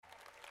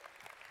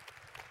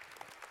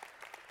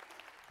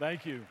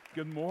Thank you.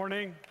 Good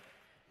morning.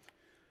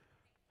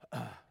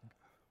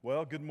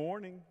 Well, good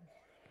morning.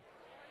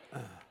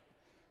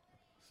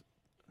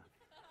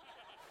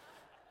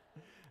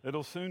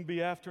 It'll soon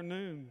be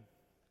afternoon.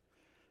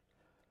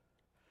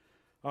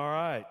 All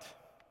right.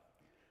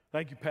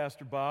 Thank you,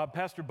 Pastor Bob.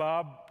 Pastor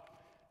Bob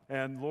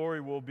and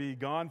Lori will be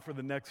gone for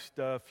the next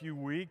few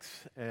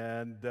weeks,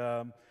 and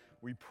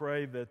we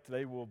pray that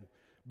they will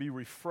be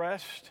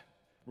refreshed,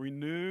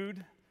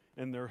 renewed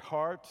in their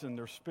hearts and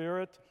their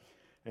spirit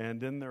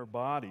and in their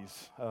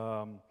bodies.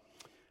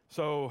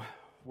 So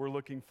we're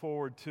looking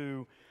forward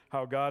to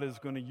how God is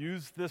going to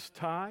use this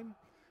time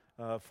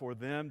for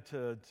them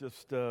to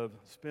just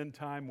spend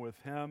time with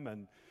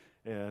Him,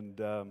 and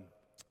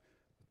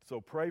so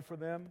pray for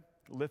them,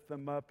 lift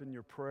them up in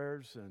your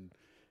prayers,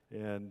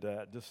 and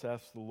just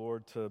ask the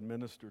Lord to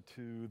minister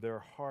to their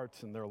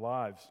hearts and their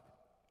lives.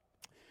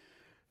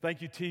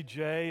 Thank you,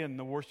 TJ and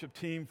the worship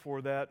team,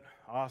 for that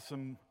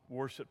awesome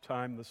worship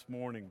time this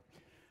morning.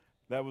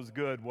 That was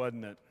good,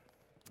 wasn't it?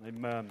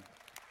 Amen.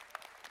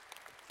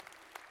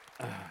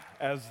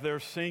 As they're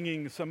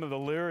singing some of the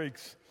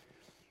lyrics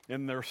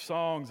in their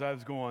songs, I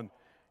was going,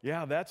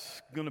 yeah,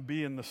 that's going to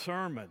be in the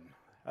sermon.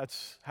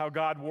 That's how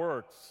God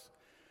works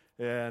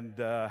and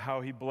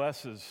how He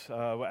blesses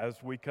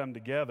as we come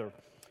together.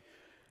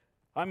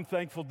 I'm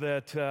thankful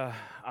that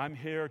I'm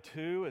here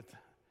too.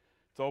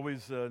 It's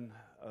always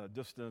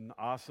just an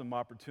awesome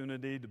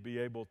opportunity to be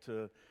able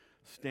to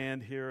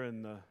stand here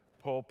in the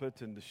pulpit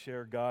and to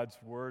share God's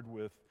word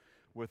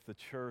with the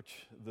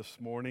church this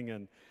morning.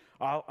 And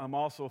I'm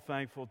also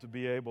thankful to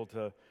be able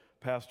to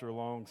pastor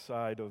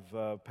alongside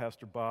of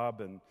Pastor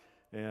Bob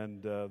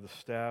and the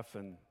staff.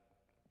 And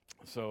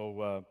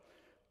so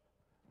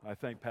I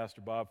thank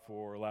Pastor Bob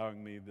for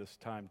allowing me this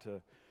time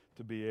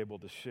to be able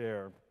to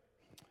share.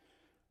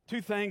 Two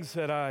things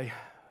that I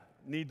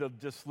need to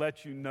just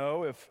let you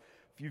know if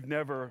you've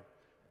never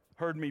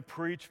heard me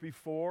preach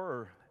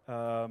before,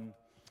 or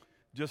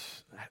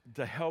just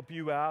to help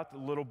you out a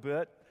little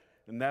bit,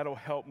 and that'll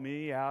help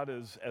me out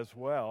as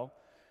well.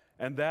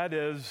 And that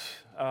is,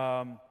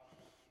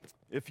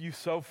 if you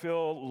so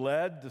feel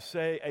led to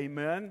say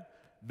amen,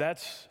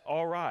 that's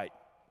all right.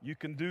 You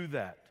can do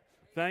that.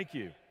 Thank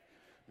you.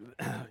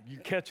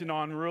 You're catching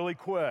on really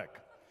quick.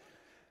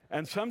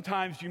 And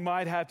sometimes you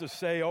might have to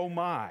say, oh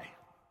my,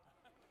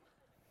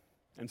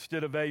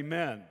 instead of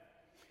amen.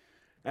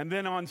 And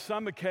then on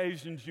some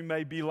occasions you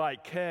may be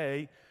like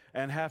Kay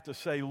and have to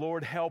say,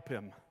 Lord, help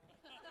him.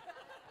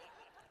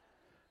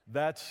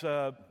 That's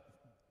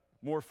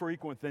more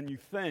frequent than you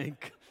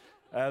think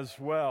as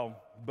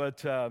well.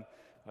 But I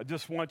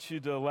just want you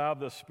to allow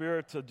the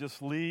Spirit to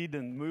just lead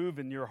and move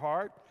in your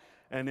heart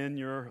and in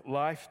your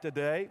life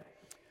today.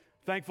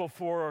 Thankful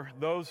for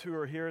those who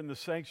are here in the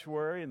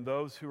sanctuary and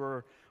those who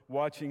are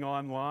watching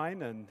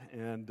online.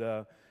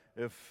 And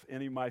if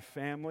any of my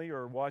family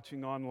are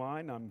watching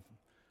online, I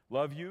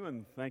love you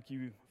and thank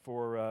you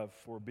for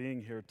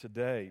being here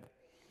today.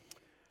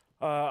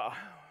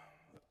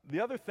 The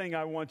other thing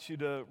I want you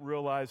to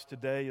realize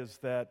today is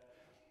that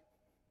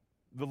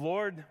the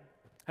Lord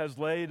has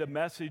laid a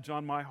message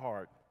on my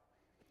heart,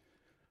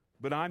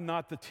 but I'm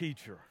not the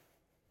teacher.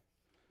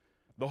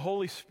 The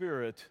Holy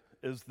Spirit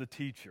is the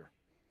teacher.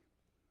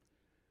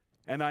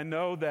 And I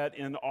know that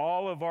in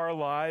all of our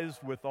lives,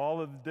 with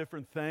all of the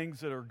different things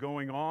that are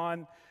going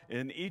on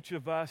in each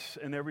of us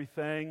and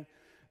everything,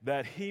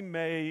 that He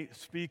may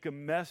speak a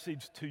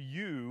message to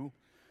you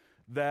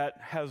that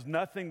has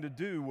nothing to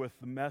do with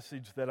the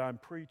message that I'm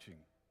preaching.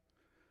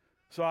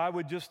 So I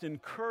would just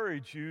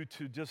encourage you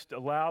to just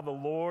allow the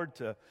Lord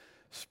to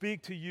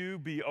speak to you,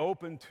 be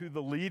open to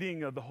the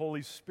leading of the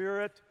Holy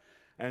Spirit,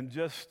 and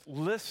just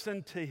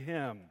listen to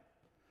Him.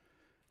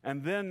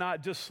 And then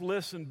not just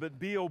listen, but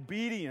be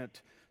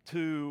obedient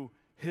to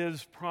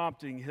His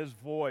prompting, His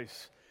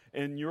voice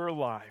in your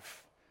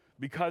life,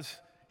 because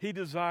He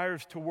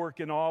desires to work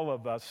in all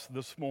of us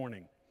this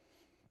morning.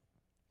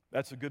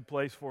 That's a good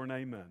place for an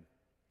amen.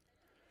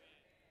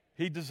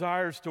 He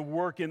desires to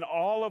work in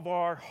all of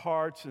our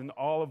hearts and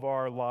all of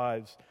our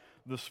lives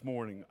this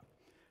morning.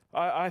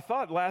 I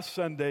thought last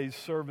Sunday's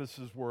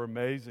services were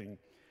amazing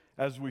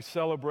as we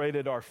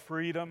celebrated our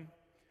freedom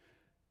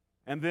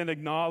and then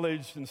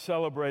acknowledged and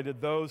celebrated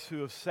those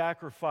who have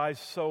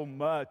sacrificed so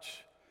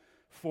much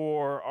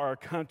for our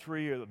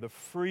country, or the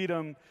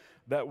freedom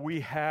that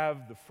we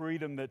have, the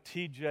freedom that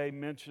TJ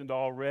mentioned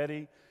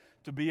already,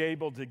 to be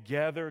able to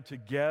gather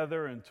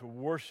together and to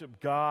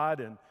worship God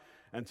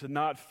and to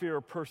not fear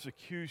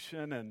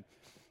persecution.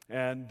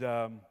 And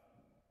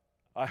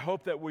I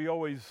hope that we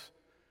always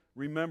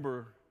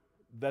remember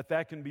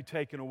that can be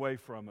taken away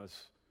from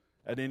us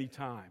at any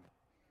time.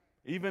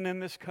 Even in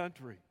this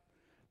country,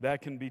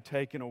 that can be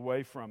taken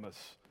away from us.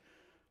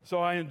 So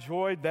I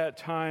enjoyed that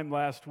time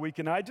last week,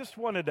 and I just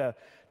wanted to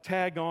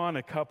tag on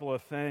a couple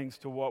of things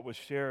to what was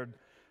shared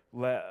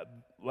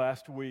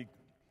last week.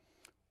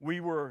 We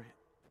were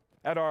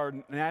at our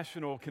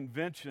national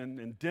convention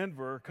in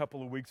Denver a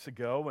couple of weeks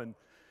ago,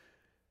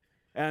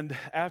 and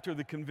after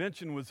the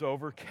convention was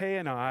over, Kay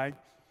and I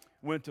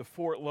went to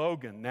Fort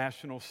Logan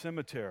National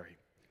Cemetery.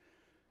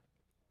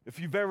 If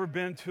you've ever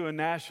been to a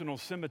national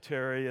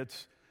cemetery,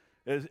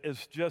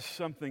 it's just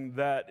something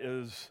that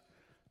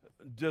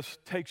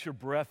just takes your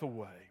breath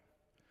away.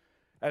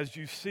 As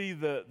you see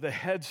the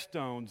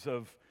headstones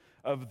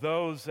of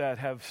those that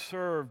have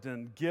served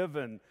and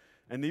given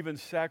and even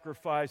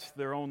sacrificed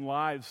their own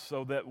lives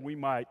so that we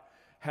might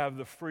have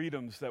the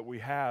freedoms that we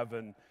have.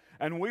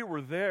 And we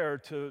were there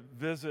to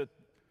visit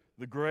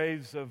the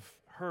graves of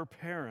her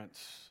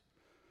parents.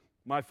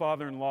 My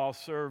father-in-law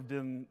served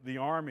in the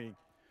Army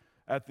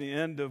at the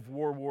end of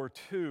World War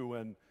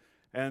II,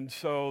 and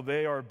so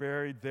they are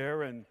buried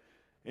there, and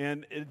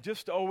it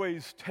just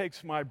always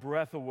takes my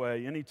breath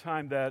away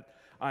anytime that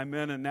I'm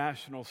in a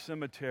national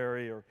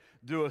cemetery or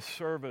do a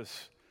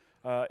service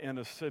in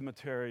a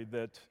cemetery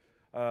that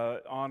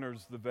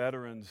honors the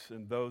veterans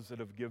and those that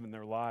have given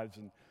their lives.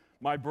 And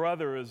my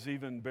brother is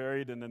even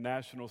buried in a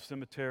national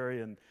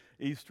cemetery in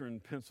eastern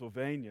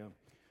Pennsylvania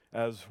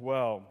as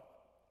well.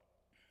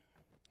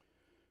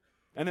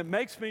 And it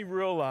makes me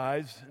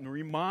realize and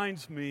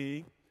reminds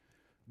me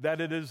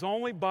that it is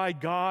only by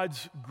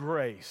God's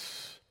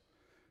grace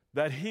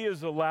that He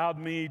has allowed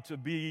me to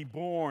be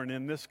born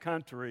in this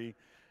country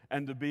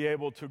and to be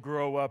able to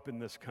grow up in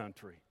this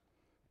country.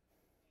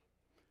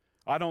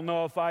 I don't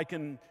know if I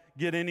can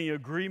get any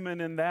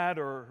agreement in that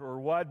or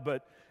what,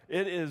 but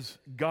it is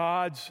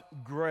God's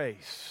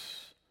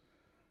grace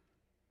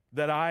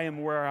that I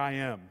am where I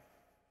am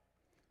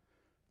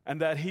and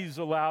that He's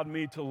allowed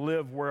me to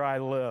live where I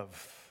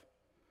live.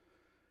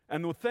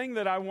 And the thing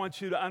that I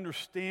want you to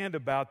understand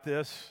about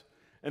this,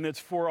 and it's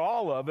for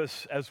all of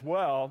us as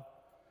well,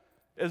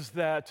 is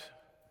that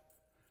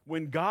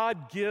when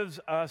God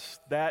gives us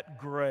that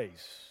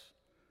grace,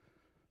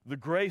 the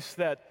grace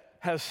that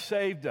has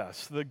saved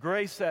us, the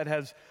grace that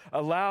has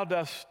allowed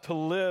us to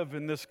live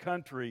in this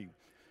country,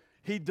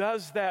 He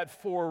does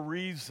that for a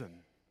reason.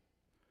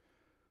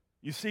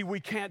 You see, we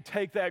can't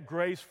take that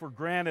grace for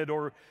granted,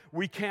 or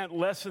we can't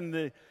lessen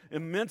the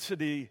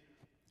immensity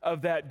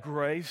of that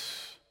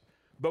grace,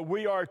 but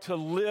we are to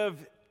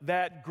live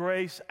that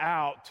grace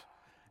out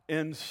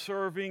in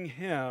serving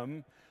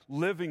Him,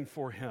 living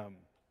for Him.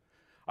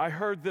 I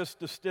heard this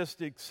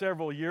statistic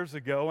several years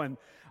ago, and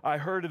I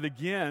heard it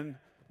again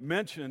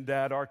mentioned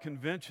at our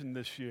convention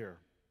this year,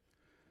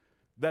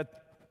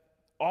 that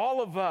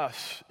all of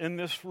us in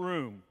this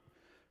room,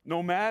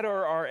 no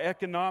matter our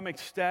economic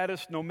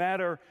status, no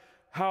matter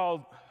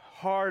how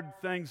hard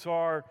things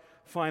are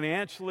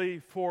financially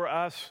for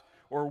us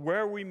or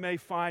where we may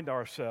find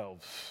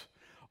ourselves,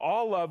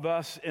 all of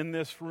us in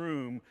this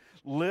room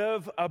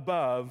live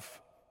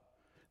above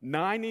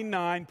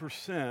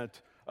 99%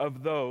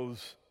 of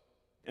those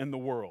in the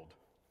world.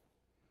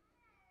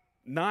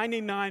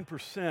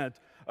 99%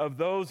 of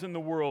those in the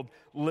world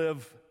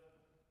live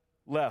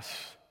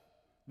less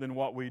than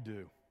what we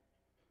do.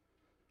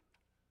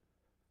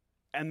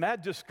 And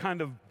that just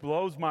kind of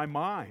blows my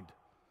mind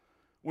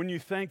when you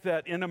think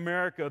that in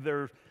America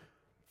there are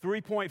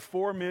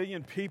 3.4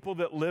 million people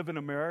that live in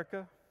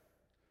America,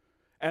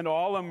 and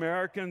all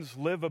Americans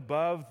live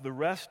above the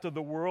rest of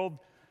the world,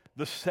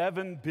 the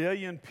 7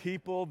 billion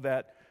people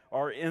that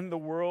are in the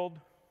world.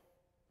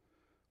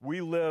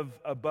 We live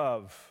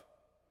above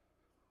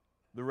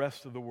the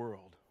rest of the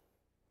world.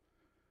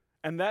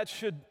 And that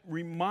should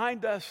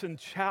remind us and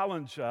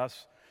challenge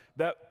us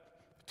that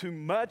to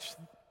much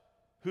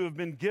who have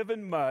been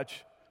given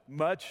much,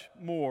 much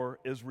more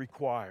is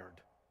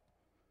required.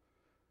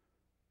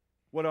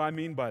 What do I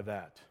mean by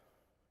that?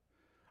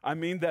 I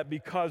mean that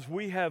because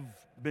we have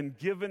been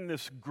given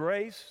this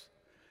grace,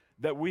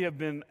 that we have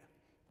been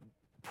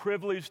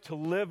privileged to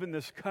live in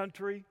this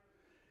country,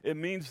 it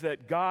means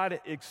that God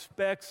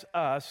expects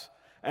us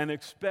and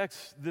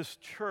expects this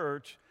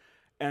church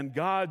and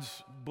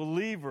God's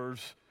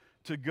believers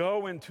to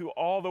go into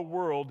all the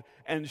world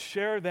and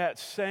share that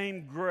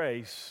same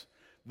grace,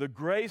 the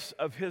grace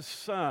of His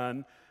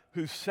Son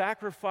who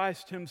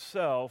sacrificed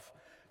Himself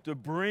to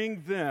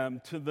bring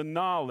them to the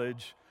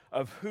knowledge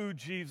of who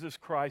Jesus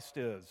Christ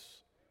is.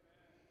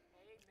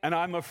 And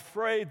I'm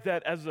afraid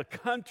that as a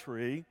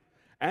country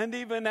and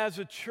even as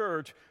a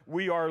church,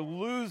 we are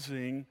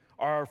losing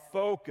our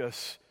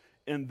focus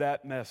in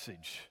that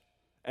message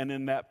and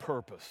in that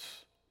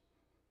purpose.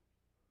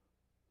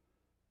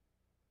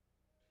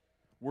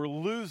 We're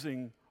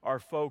losing our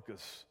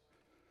focus.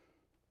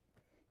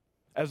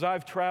 As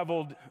I've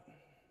traveled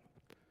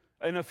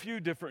in a few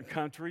different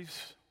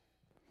countries,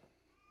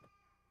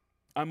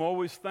 I'm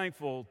always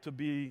thankful to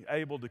be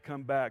able to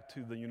come back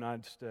to the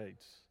United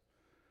States.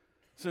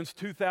 Since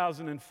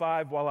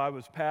 2005, while I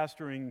was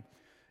pastoring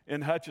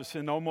in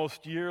Hutchinson,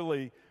 almost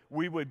yearly,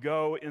 we would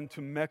go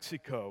into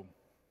Mexico.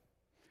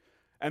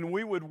 And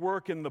we would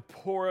work in the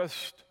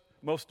poorest,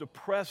 most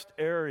oppressed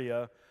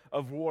area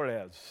of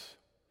Juarez,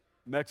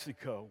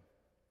 Mexico.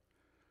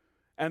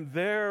 And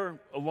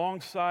there,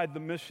 alongside the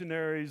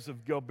missionaries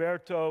of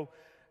Gilberto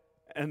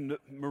and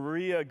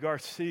Maria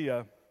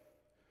Garcia,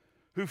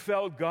 who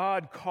felt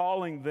God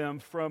calling them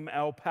from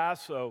El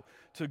Paso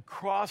to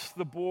cross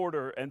the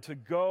border and to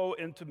go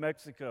into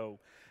Mexico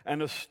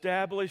and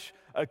establish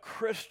a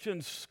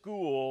Christian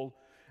school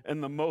in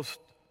the most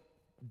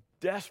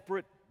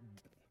desperate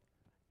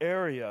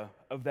area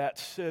of that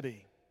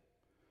city.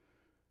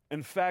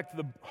 In fact,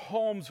 the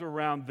homes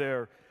around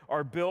there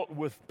are built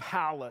with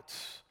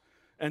pallets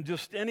and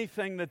just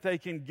anything that they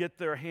can get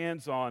their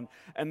hands on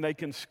and they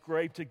can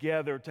scrape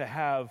together to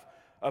have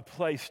a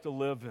place to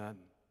live in.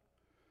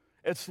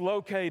 It's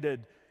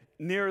located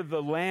near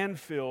the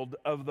landfill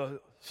of the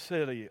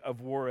city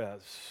of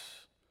Juarez.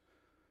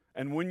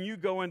 And when you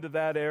go into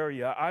that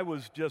area, I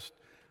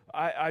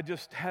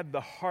just had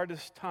the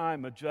hardest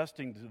time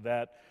adjusting to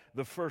that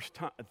the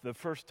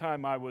first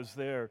time I was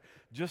there,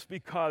 just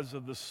because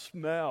of the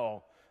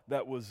smell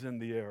that was in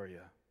the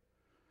area.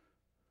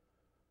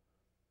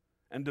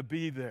 And to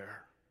be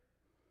there.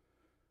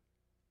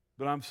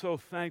 But I'm so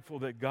thankful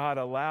that God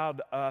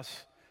allowed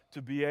us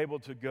to be able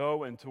to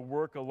go and to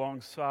work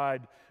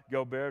alongside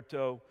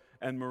Gilberto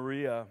and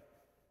Maria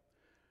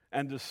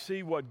and to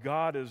see what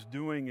God is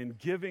doing in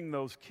giving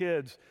those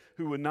kids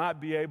who would not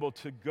be able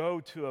to go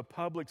to a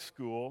public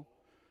school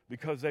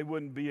because they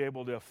wouldn't be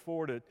able to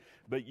afford it,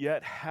 but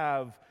yet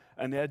have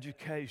an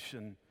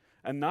education.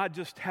 And not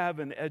just have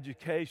an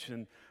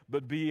education,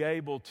 but be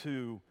able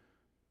to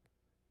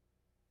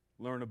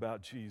learn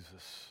about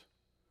Jesus,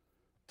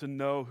 to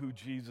know who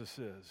Jesus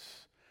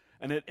is.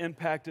 And it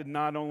impacted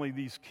not only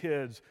these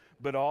kids,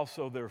 but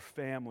also their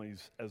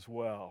families as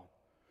well.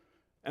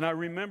 And I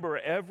remember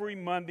every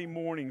Monday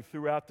morning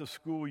throughout the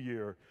school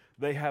year,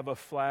 they have a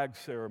flag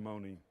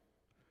ceremony.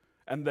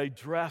 And they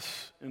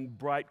dress in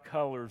bright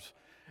colors,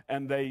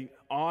 and they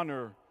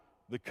honor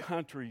the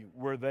country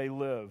where they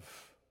live.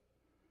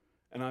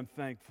 And I'm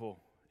thankful,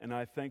 and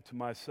I think to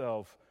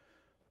myself,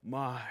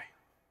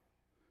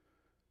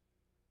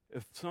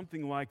 if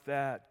something like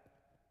that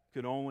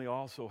could only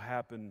also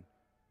happen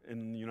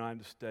in the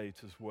United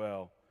States as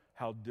well,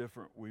 how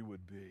different we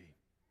would be.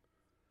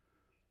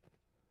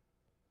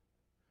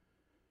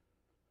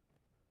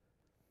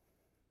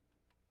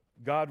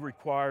 God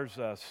requires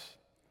us,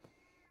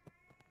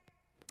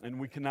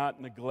 and we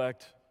cannot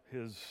neglect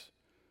His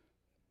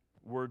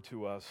word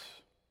to us,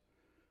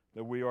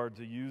 that we are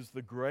to use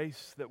the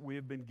grace that we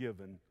have been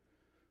given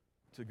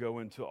to go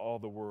into all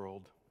the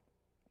world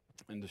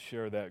and to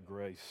share that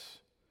grace.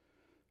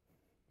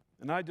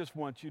 And I just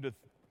want you to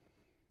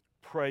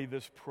pray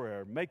this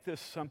prayer. Make this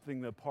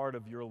something a part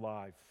of your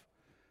life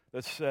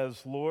that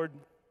says, Lord,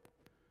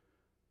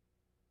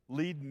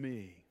 lead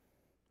me,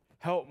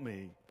 help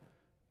me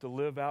to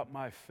live out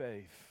my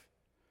faith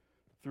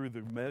through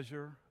the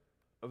measure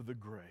of the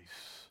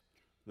grace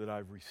that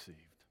I've received.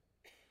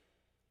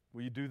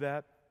 Will you do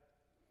that?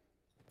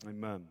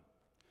 Amen.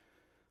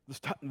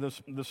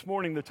 This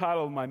morning, the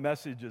title of my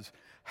message is,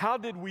 How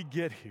Did We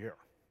Get Here?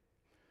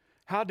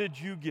 How did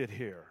you get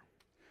here?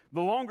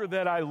 The longer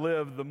that I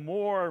live, the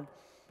more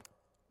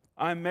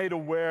I'm made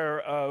aware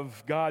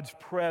of God's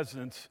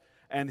presence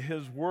and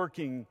His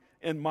working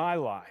in my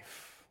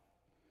life.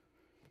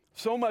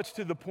 So much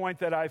to the point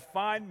that I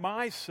find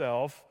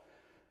myself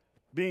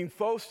being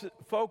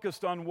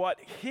focused on what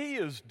He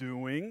is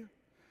doing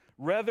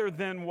rather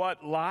than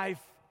what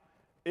life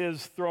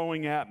is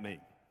throwing at me.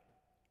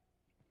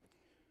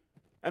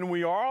 And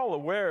we are all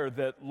aware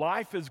that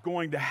life is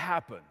going to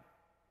happen.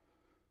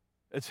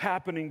 It's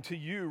happening to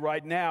you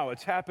right now.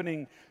 It's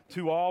happening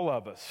to all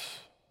of us.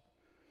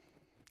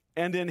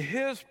 And in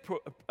His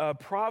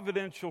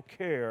providential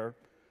care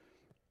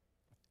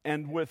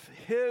and with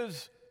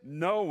His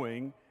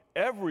knowing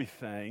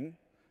everything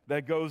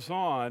that goes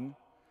on,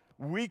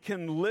 we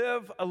can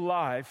live a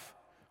life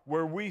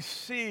where we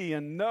see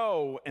and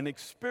know and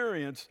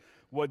experience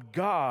what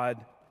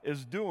God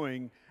is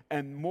doing,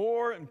 and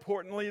more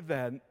importantly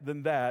than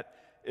that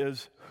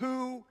is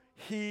who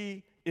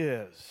He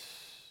is.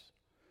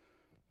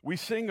 We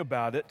sing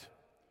about it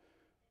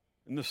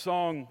in the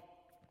song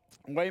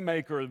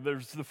Waymaker.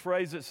 There's the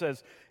phrase that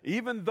says,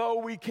 even though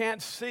we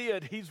can't see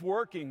it, He's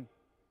working.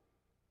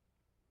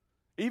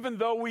 Even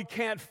though we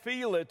can't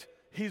feel it,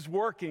 He's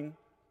working,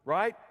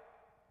 right?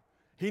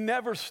 He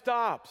never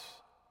stops.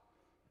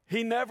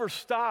 He never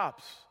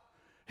stops.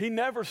 He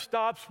never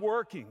stops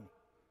working.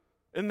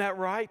 Isn't that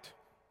right?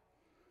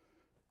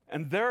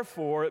 And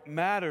therefore, it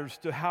matters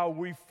to how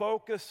we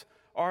focus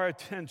our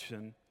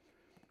attention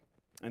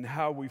and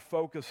how we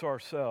focus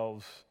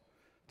ourselves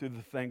to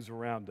the things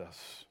around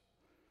us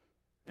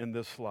in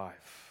this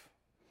life.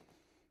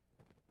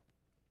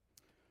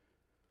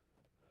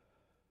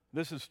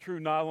 This is true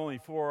not only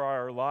for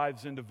our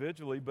lives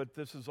individually, but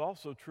this is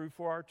also true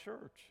for our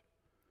church.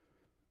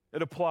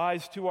 It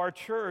applies to our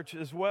church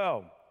as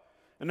well.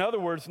 In other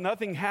words,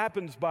 nothing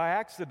happens by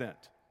accident.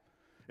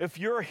 If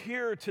you're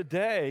here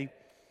today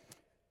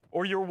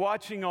or you're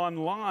watching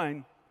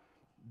online,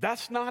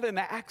 that's not an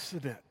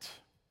accident.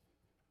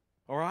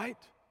 All right?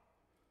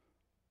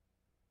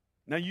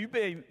 Now, you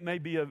may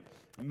be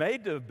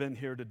made to have been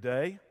here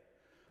today,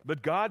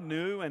 but God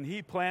knew and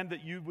He planned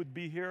that you would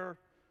be here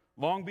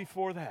long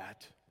before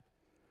that.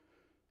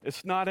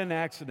 It's not an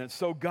accident.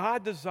 So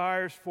God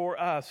desires for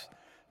us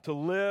to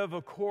live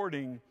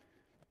according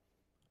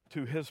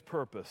to His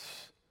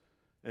purpose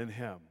in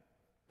Him.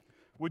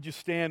 Would you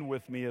stand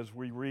with me as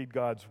we read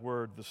God's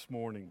word this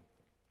morning?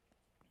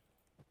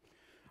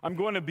 I'm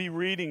going to be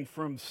reading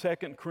from 2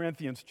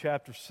 Corinthians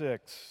chapter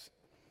 6,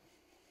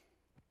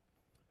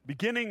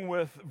 beginning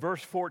with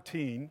verse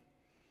 14.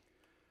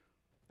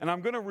 And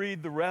I'm going to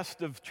read the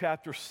rest of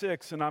chapter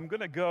 6, and I'm going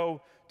to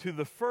go to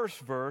the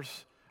first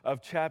verse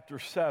of chapter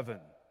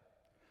 7.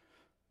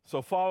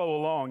 So follow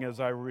along as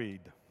I read.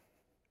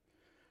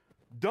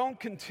 Don't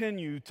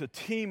continue to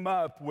team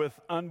up with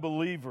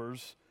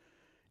unbelievers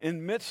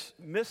in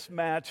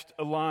mismatched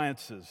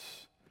alliances.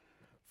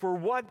 For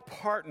what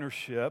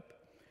partnership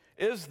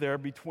is there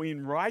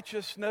between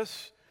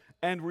righteousness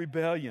and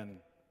rebellion?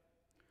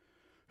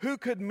 Who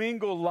could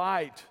mingle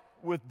light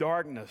with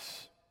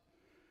darkness?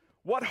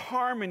 What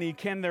harmony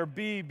can there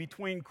be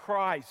between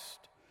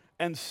Christ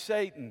and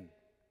Satan?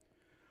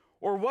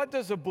 Or what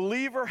does a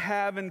believer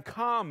have in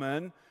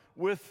common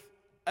with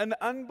an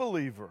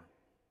unbeliever?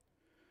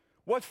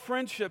 What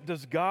friendship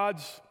does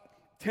God's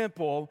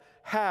temple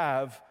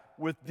have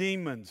with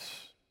demons?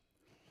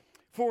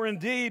 For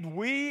indeed,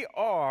 we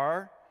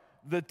are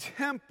the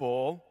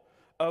temple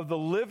of the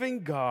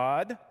living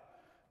God,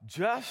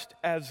 just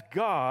as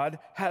God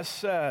has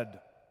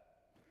said,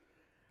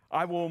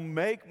 I will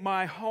make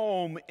my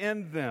home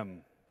in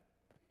them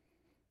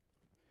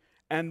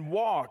and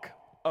walk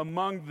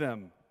among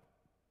them.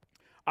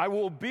 I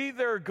will be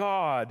their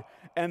God,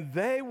 and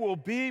they will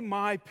be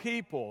my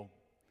people.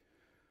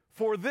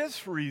 For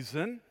this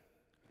reason,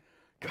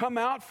 come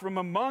out from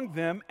among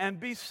them and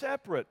be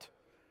separate,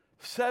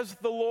 says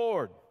the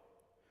Lord.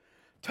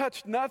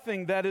 Touch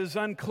nothing that is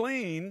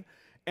unclean,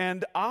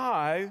 and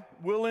I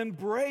will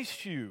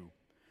embrace you.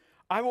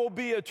 I will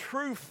be a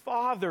true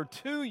father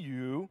to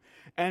you,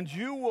 and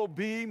you will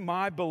be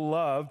my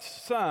beloved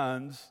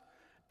sons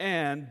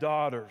and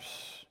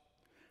daughters,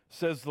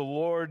 says the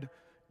Lord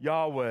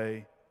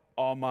Yahweh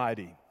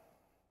Almighty.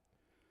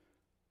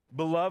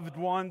 Beloved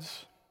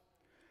ones,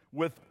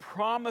 with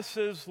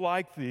promises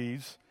like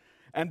these,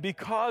 and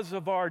because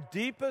of our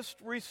deepest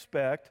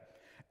respect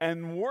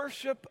and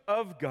worship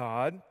of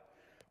God,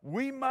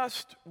 we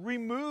must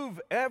remove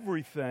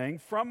everything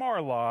from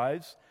our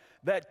lives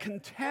that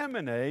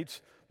contaminates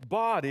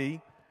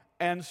body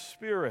and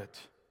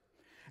spirit,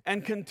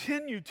 and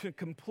continue to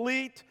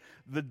complete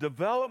the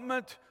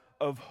development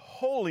of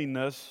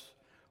holiness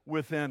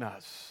within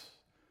us.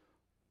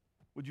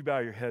 Would you bow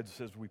your heads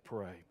as we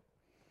pray?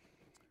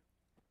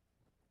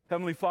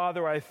 Heavenly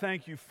Father, I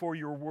thank you for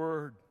your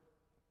word.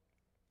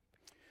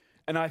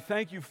 And I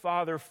thank you,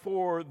 Father,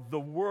 for the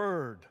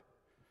word,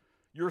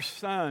 your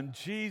Son,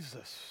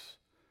 Jesus,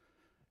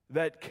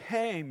 that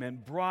came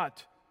and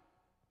brought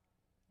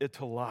it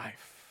to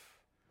life.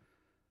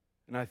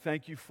 And I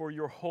thank you for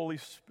your Holy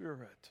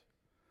Spirit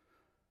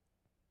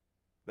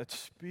that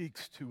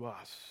speaks to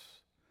us.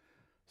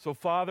 So,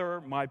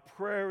 Father, my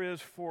prayer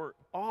is for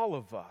all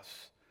of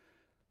us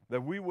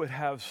that we would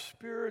have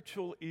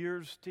spiritual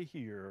ears to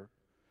hear,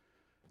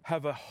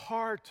 have a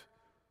heart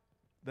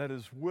that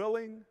is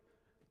willing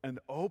and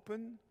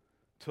open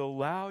to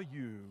allow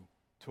you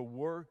to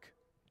work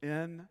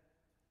in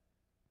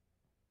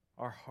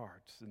our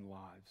hearts and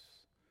lives.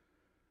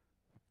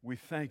 We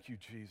thank you,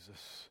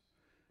 Jesus,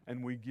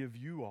 and we give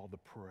you all the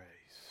praise.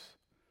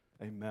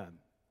 Amen.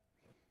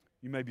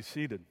 You may be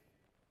seated.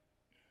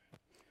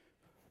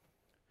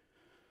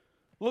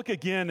 Look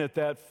again at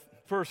that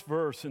first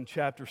verse in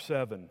chapter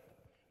 7.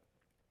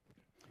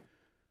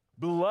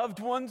 Beloved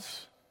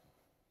ones,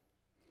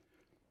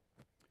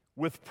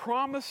 with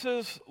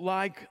promises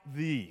like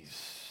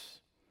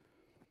these.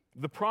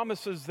 The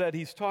promises that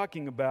he's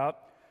talking about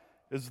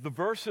is the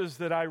verses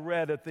that I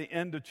read at the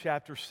end of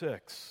chapter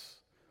 6.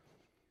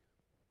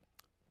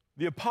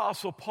 The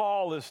Apostle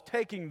Paul is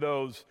taking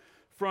those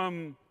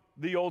from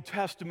the Old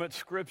Testament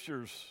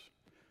scriptures,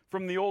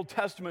 from the Old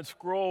Testament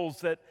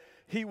scrolls that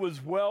he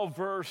was well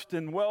versed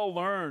and well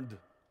learned.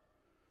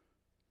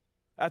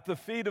 At the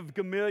feet of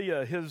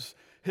Gamaliel, his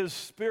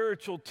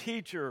spiritual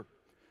teacher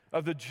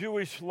of the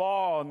Jewish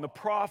law and the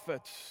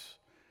prophets,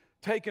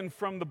 taken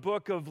from the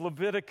book of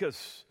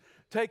Leviticus,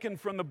 taken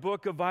from the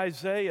book of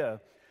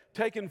Isaiah,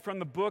 taken from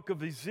the book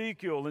of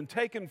Ezekiel, and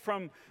taken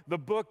from the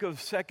book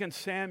of 2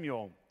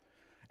 Samuel.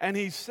 And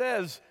he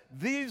says,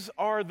 these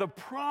are the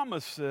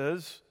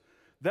promises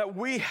that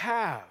we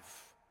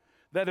have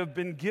that have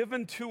been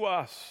given to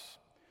us.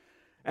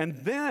 And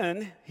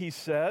then he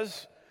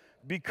says,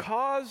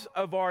 because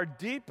of our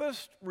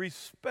deepest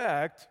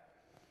respect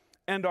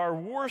and our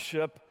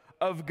worship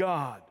of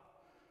God.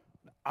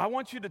 I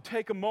want you to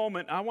take a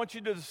moment. I want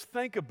you to just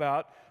think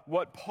about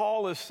what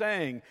Paul is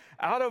saying.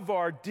 Out of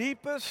our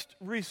deepest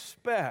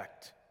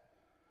respect,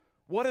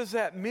 what does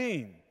that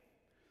mean?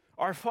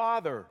 Our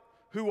Father,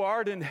 who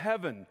art in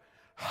heaven,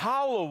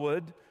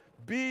 hallowed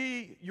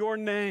be your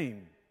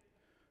name.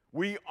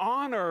 We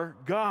honor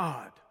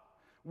God.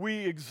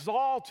 We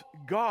exalt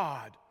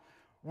God.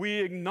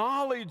 We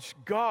acknowledge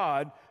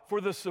God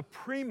for the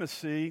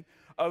supremacy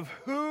of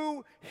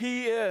who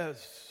He is.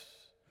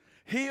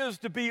 He is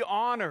to be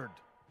honored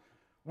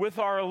with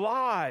our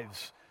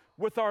lives,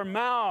 with our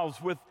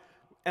mouths, with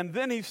And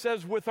then he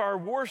says, with our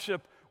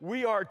worship,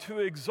 we are to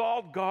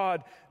exalt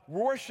God,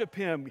 worship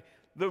him.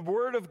 The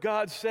Word of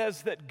God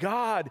says that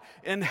God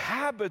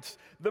inhabits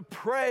the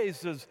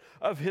praises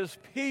of his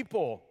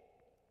people.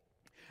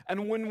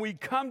 And when we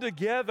come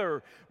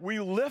together, we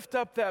lift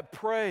up that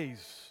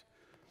praise.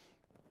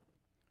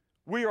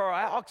 We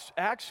are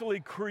actually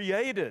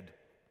created.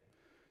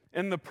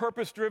 In the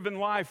Purpose-Driven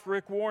Life,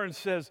 Rick Warren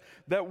says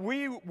that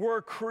we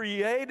were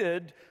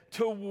created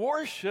to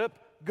worship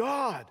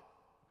God.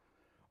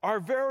 Our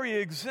very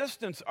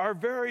existence, our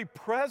very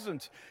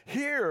presence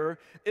here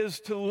is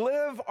to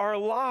live our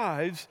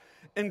lives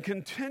in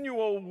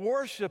continual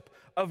worship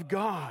of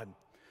God.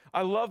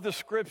 I love the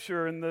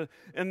scripture in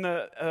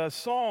the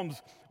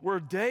Psalms where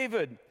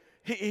David,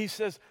 he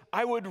says,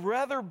 I would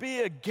rather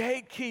be a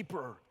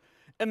gatekeeper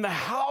in the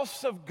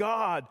house of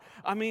God.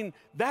 I mean,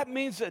 that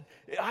means that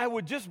I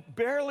would just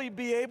barely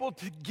be able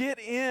to get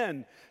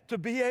in, to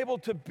be able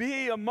to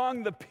be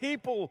among the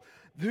people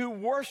who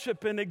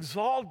worship and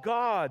exalt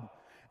God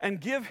and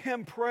give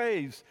him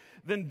praise,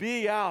 than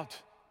be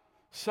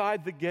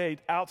outside the gate,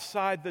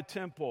 outside the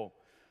temple.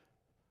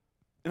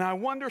 And I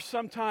wonder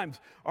sometimes,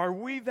 are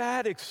we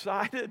that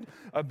excited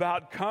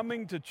about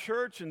coming to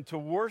church and to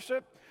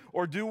worship?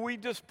 Or do we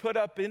just put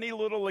up any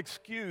little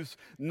excuse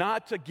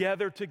not to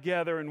gather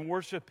together and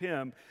worship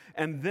him?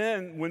 And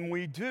then when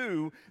we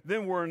do,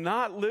 then we're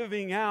not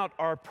living out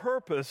our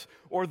purpose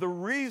or the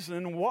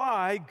reason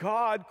why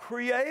God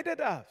created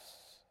us.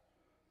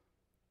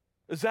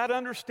 Is that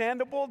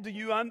understandable?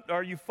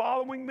 Are you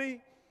following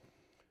me?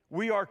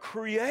 We are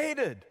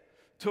created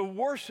to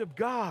worship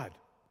God.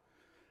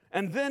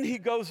 And then he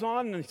goes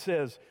on and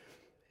says,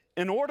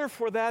 in order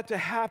for that to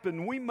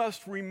happen, we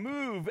must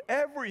remove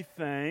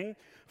everything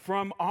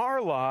from our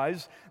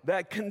lives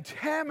that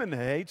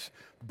contaminates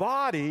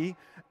body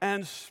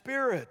and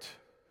spirit.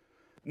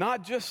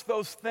 Not just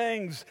those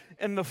things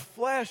in the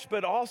flesh,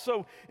 but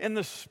also in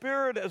the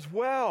spirit as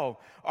well.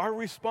 Our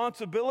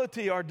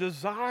responsibility, our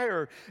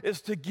desire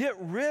is to get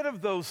rid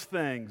of those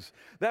things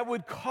that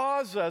would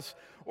cause us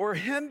or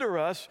hinder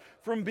us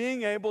from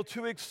being able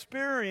to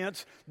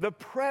experience the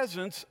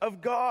presence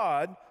of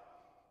God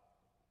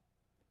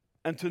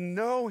and to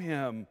know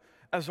him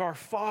as our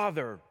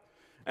Father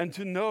and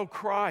to know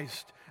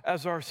Christ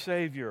as our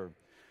Savior.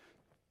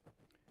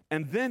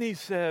 And then he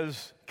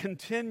says,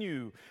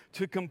 continue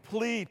to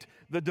complete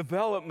the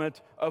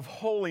development of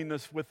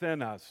holiness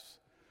within us.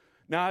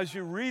 Now, as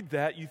you read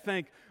that, you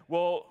think,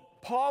 well,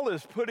 Paul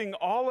is putting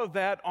all of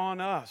that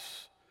on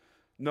us.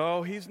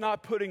 No, he's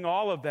not putting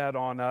all of that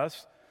on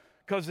us,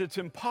 because it's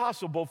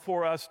impossible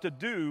for us to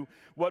do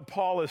what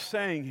Paul is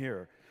saying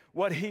here.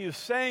 What he is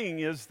saying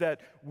is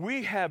that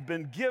we have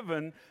been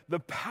given the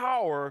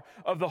power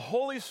of the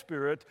Holy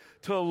Spirit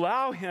to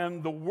allow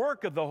him, the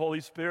work of the Holy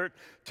Spirit,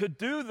 to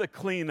do the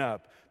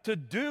cleanup, to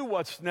do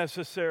what's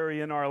necessary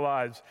in our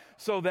lives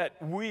so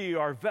that we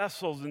are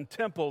vessels and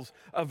temples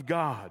of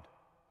God.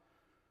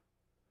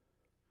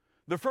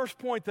 The first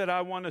point that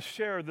I want to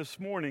share this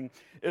morning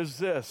is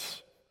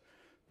this.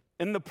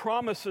 In the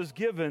promises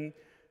given,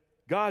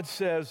 God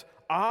says,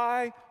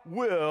 I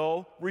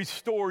will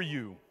restore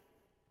you.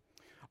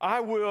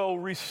 I will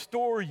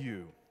restore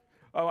you.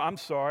 Oh, I'm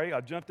sorry,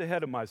 I jumped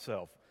ahead of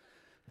myself.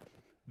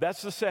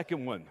 That's the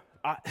second one.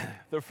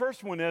 The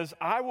first one is,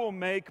 I will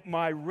make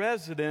my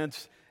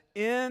residence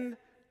in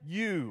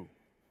you.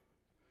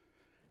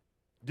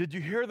 Did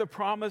you hear the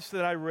promise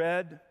that I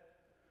read?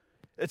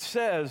 It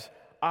says,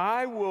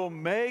 I will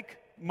make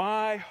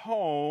my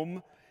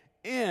home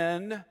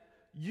in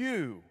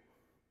you.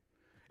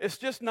 It's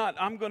just not,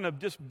 I'm going to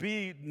just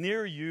be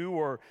near you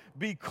or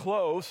be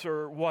close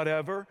or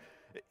whatever.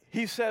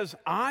 He says,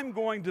 I'm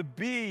going to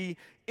be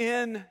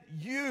in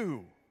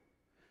you.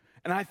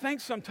 And I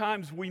think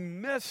sometimes we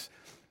miss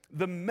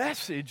the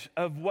message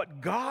of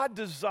what God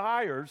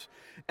desires,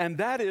 and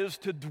that is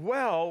to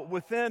dwell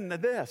within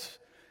this,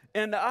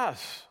 in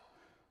us.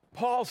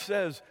 Paul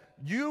says,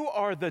 you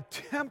are the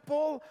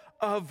temple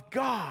of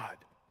God.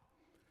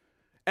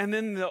 And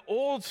in the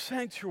old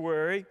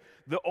sanctuary,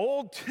 the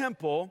old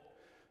temple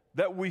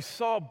that we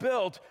saw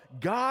built,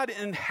 God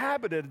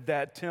inhabited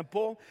that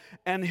temple,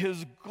 and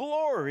his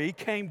glory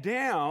came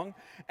down,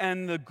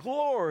 and the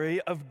glory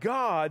of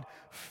God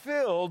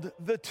filled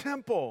the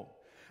temple.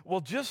 Well,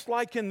 just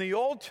like in the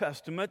Old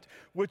Testament,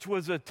 which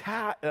was a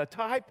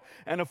type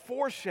and a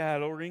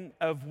foreshadowing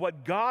of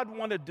what God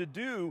wanted to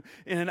do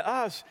in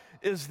us,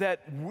 is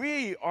that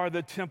we are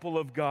the temple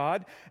of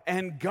God,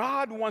 and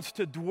God wants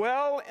to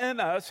dwell in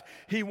us.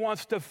 He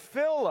wants to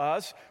fill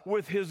us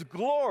with his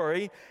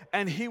glory,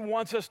 and he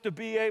wants us to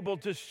be able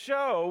to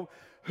show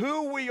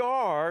who we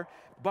are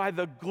by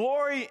the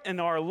glory in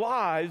our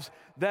lives,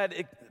 that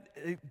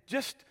it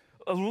just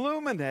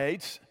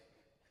illuminates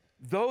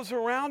those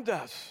around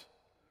us.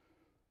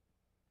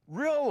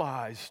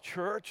 Realize,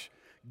 church,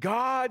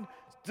 God's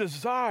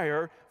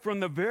desire from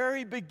the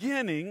very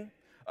beginning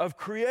of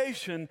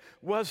creation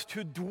was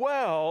to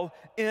dwell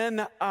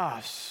in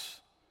us.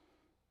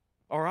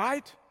 All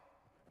right?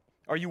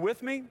 Are you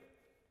with me?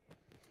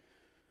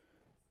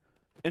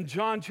 In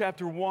John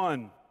chapter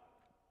 1,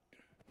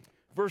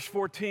 Verse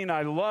 14,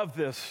 I love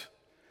this.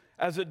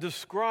 As it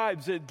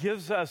describes, it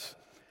gives us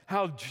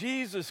how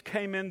Jesus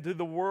came into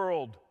the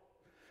world.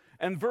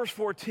 And verse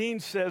 14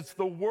 says,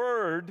 the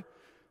Word,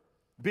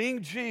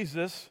 being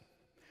Jesus,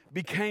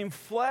 became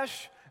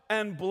flesh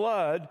and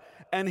blood,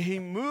 and he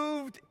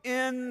moved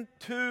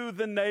into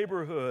the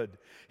neighborhood.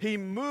 He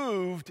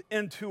moved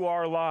into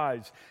our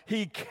lives.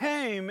 He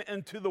came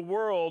into the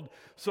world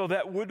so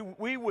that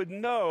we would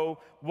know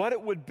what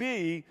it would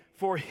be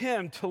for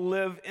him to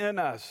live in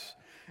us.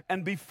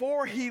 And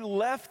before he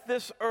left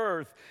this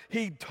earth,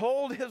 he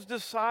told his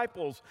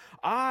disciples,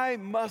 I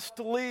must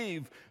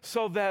leave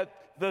so that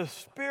the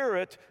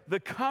Spirit, the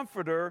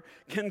Comforter,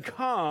 can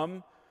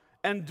come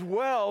and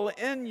dwell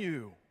in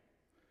you.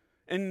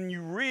 And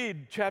you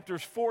read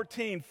chapters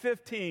 14,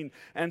 15,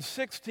 and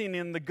 16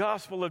 in the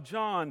Gospel of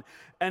John,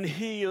 and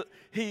he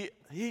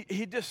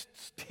just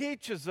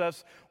teaches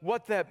us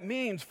what that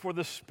means for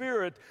the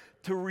Spirit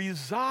to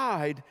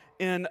reside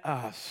in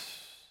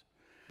us.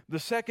 The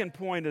second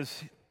point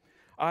is,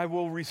 I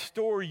will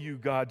restore you,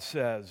 God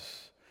says.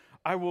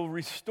 I will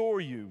restore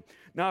you.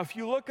 Now, if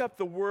you look up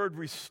the word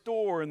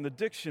restore in the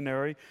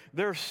dictionary,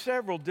 there are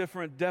several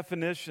different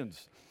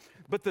definitions.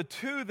 But the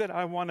two that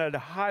I wanted to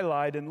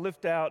highlight and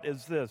lift out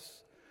is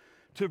this: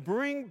 to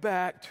bring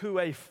back to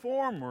a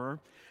former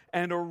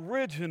and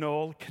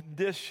original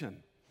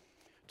condition.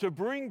 To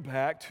bring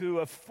back to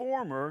a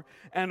former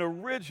and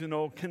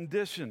original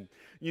condition.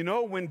 You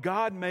know, when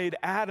God made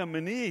Adam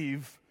and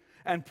Eve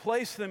and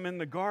placed them in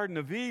the Garden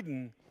of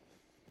Eden,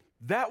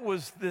 that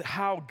was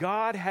how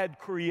God had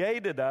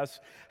created us,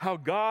 how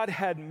God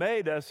had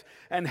made us,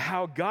 and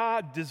how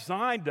God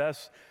designed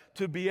us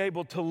to be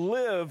able to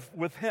live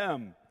with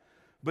him.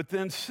 But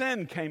then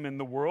sin came in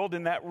the world,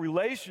 and that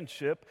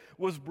relationship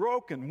was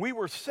broken. We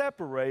were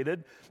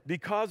separated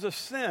because of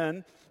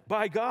sin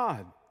by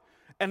God.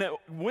 And it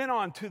went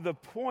on to the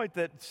point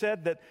that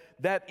said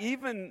that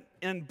even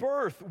in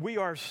birth, we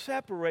are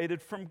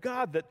separated from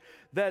God,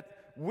 that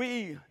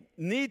we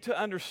need to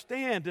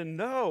understand and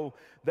know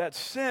that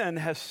sin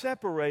has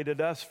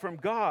separated us from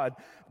God,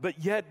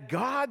 but yet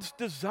God's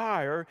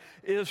desire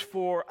is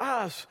for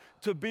us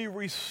to be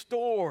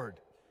restored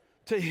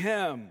to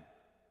him,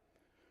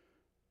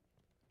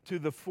 to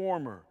the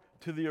former,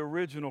 to the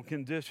original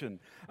condition.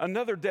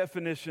 Another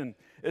definition,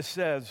 it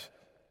says,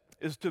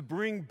 is to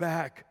bring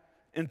back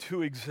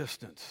into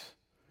existence.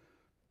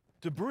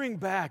 To bring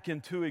back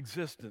into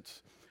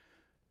existence.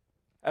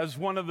 As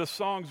one of the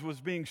songs was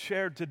being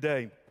shared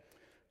today,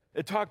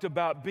 it talked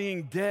about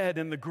being dead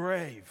in the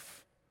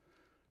grave.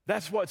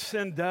 That's what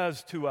sin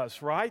does to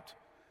us, right?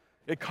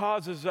 It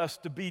causes us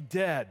to be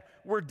dead.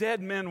 We're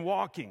dead men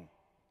walking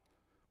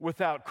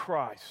without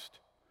Christ.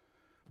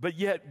 But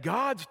yet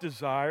God's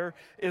desire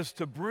is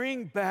to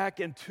bring back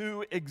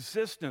into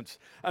existence.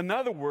 In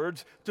other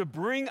words, to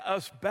bring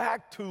us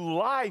back to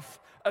life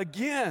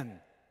again.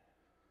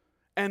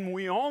 And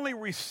we only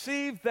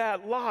receive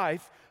that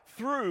life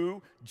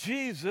through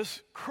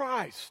Jesus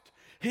Christ.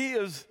 He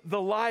is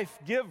the life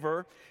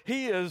giver,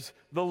 he is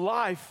the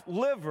life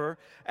liver,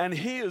 and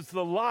he is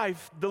the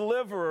life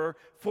deliverer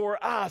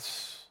for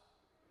us.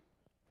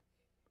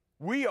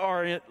 We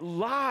are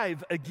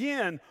alive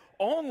again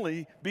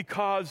only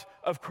because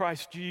of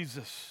Christ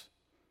Jesus.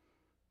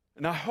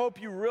 And I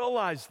hope you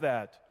realize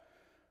that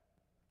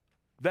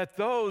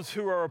those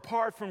who are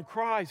apart from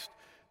Christ,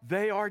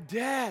 they are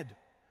dead.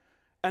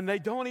 And they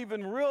don't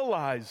even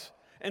realize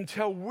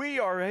until we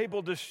are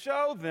able to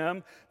show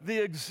them the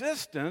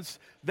existence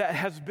that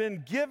has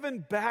been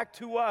given back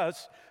to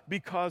us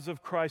because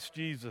of Christ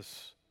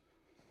Jesus.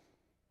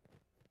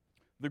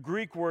 The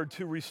Greek word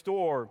to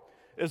restore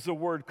is the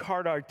word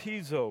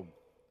katartizo,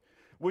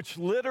 which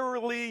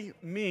literally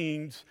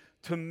means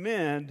to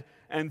mend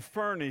and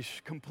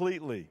furnish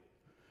completely.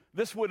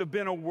 This would have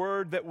been a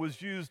word that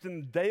was used in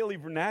the daily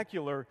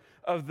vernacular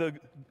of the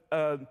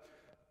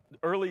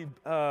early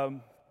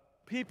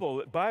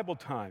people at Bible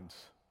times.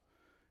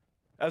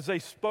 As they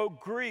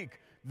spoke Greek,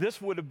 this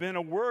would have been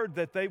a word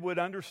that they would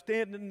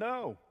understand and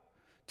know.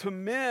 To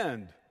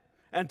mend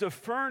and to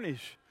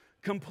furnish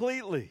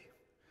completely.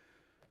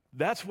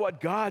 That's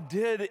what God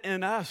did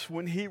in us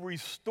when he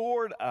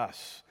restored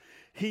us.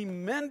 He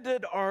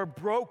mended our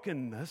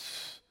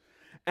brokenness,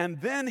 and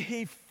then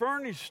he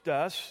furnished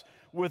us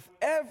with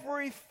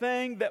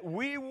everything that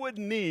we would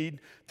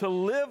need to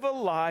live a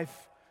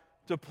life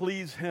to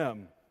please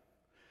him.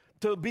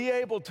 To be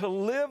able to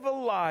live a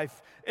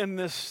life in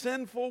this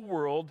sinful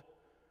world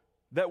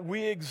that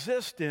we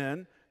exist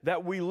in,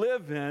 that we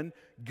live in,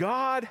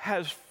 God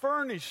has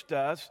furnished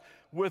us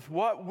with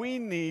what we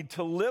need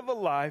to live a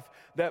life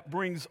that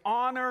brings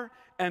honor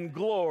and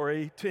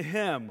glory to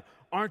him.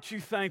 Aren't you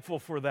thankful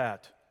for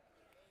that?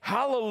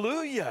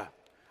 Hallelujah!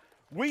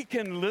 We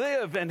can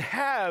live and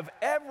have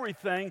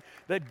everything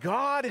that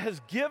God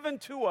has given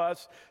to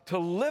us to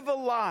live a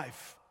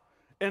life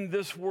in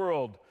this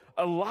world,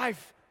 a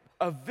life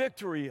of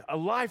victory, a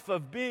life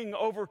of being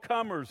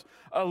overcomers,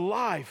 a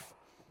life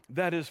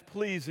that is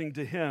pleasing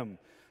to him.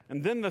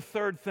 And then the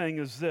third thing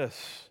is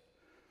this: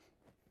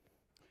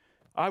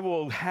 I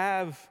will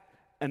have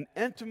an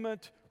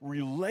intimate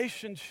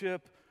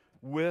relationship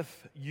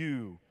with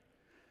you.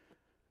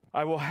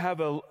 I will have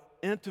an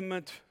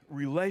intimate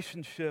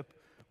relationship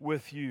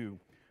with you.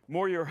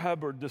 Morier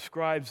Hubbard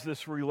describes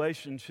this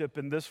relationship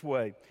in this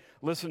way.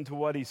 Listen to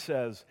what he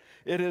says.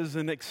 It is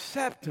an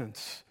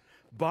acceptance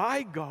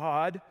by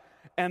God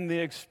and the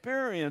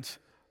experience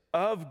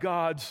of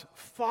God's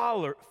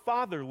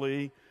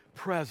fatherly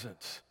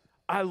presence.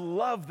 I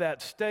love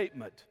that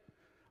statement.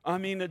 I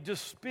mean, it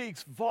just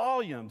speaks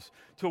volumes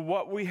to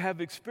what we have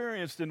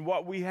experienced and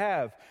what we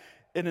have.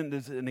 It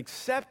is an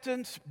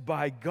acceptance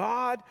by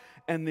God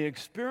and the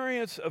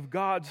experience of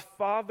God's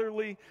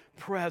fatherly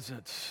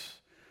presence.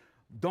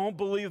 Don't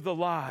believe the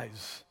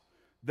lies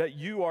that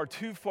you are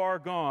too far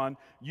gone.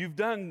 You've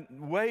done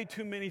way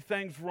too many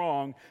things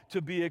wrong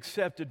to be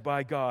accepted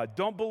by God.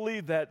 Don't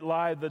believe that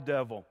lie of the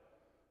devil.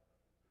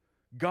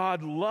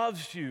 God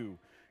loves you.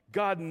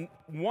 God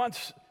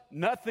wants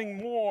nothing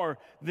more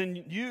than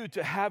you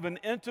to have an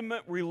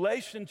intimate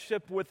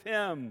relationship with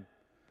Him.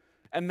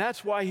 And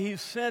that's why He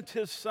sent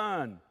His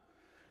Son.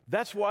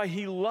 That's why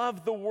He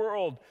loved the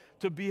world,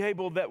 to be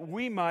able that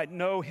we might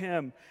know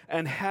Him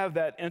and have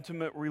that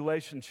intimate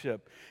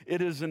relationship.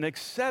 It is an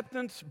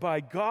acceptance by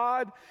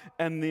God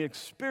and the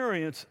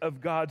experience of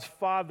God's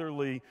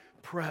fatherly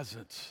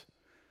presence.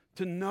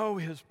 To know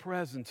His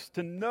presence,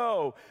 to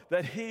know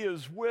that He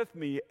is with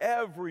me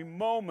every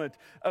moment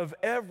of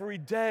every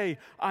day.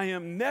 I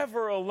am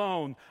never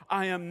alone.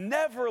 I am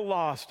never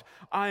lost.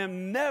 I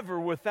am never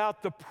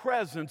without the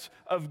presence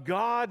of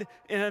God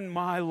in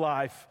my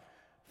life.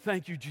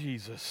 Thank you,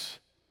 Jesus.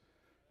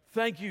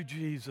 Thank you,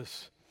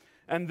 Jesus.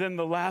 And then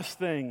the last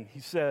thing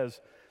He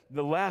says,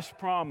 the last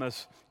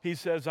promise, He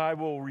says, I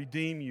will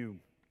redeem you.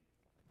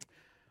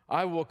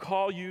 I will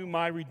call you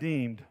my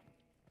redeemed.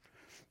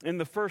 In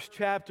the first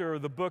chapter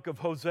of the book of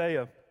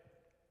Hosea,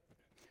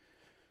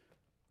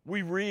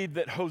 we read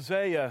that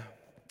Hosea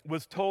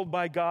was told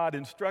by God,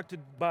 instructed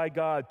by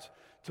God,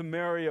 to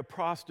marry a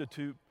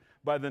prostitute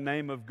by the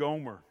name of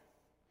Gomer.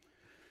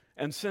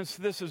 And since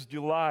this is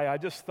July, I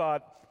just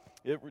thought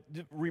it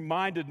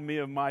reminded me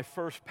of my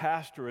first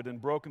pastorate in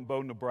Broken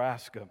Bow,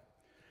 Nebraska.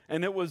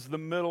 And it was the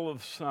middle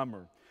of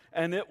summer,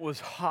 and it was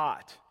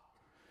hot.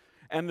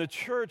 And the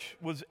church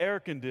was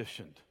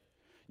air-conditioned.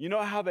 You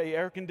know how they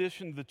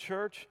air-conditioned the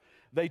church?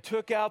 They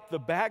took out the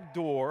back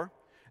door,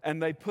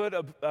 and they put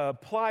a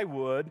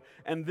plywood,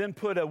 and then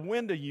put a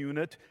window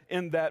unit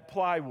in that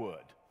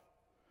plywood.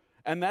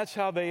 And that's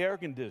how they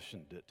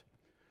air-conditioned it.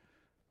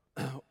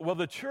 Well,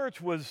 the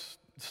church was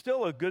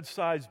still a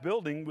good-sized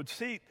building, would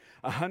seat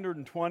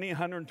 120,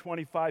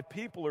 125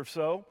 people or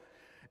so.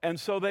 And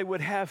so they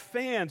would have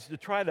fans to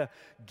try to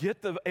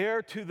get the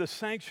air to the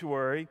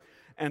sanctuary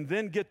and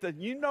then get the,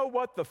 you know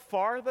what the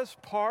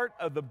farthest part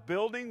of the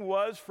building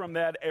was from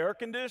that air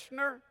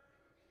conditioner?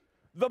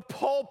 The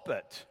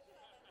pulpit.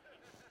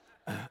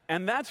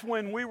 And that's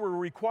when we were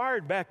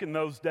required back in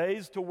those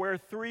days to wear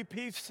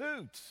three-piece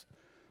suits.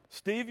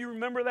 Steve, you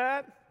remember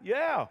that?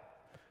 Yeah,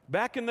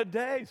 back in the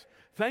days.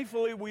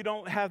 Thankfully, we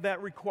don't have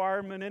that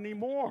requirement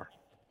anymore.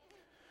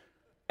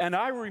 And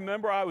I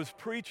remember I was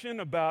preaching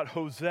about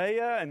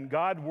Hosea and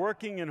God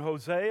working in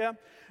Hosea,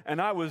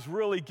 and I was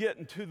really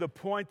getting to the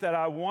point that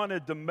I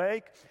wanted to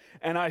make,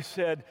 and I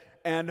said,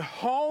 and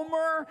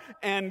Homer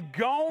and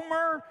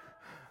Gomer.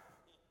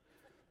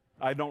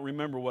 I don't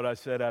remember what I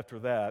said after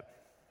that.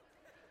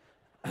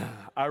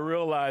 I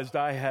realized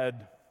I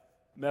had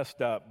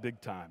messed up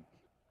big time.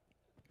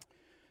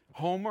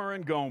 Homer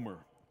and Gomer.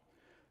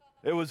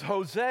 It was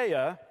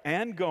Hosea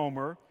and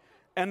Gomer,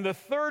 and the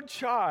third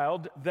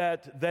child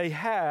that they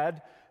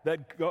had,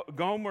 that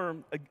Gomer,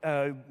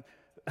 I'm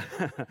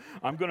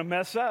going to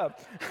mess up,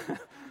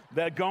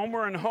 that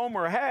Gomer and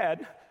Homer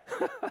had,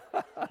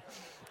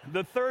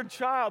 the third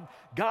child,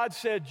 God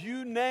said,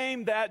 you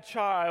name that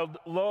child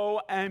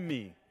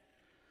Lo-Ami.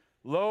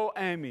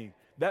 Lo-Ami.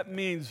 That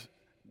means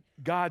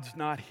God's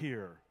not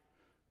here.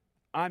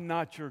 I'm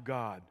not your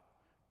God.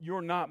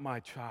 You're not my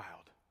child.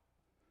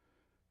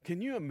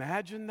 Can you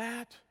imagine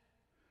that?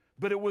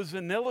 But it was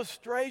an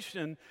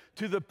illustration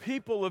to the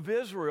people of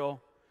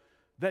Israel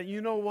that, you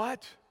know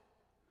what?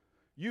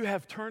 You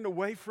have turned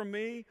away from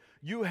me.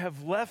 You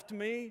have left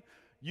me.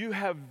 You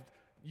have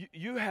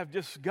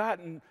just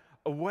gotten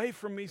away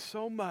from me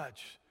so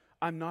much.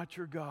 I'm not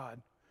your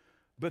God.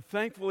 But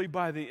thankfully,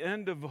 by the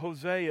end of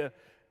Hosea,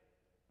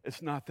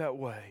 it's not that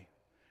way.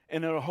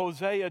 And in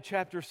Hosea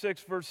chapter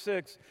 6, verse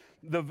 6,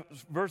 the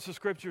verse of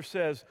Scripture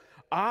says,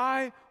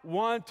 I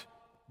want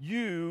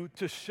you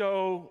to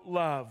show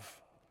love.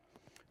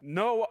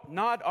 No,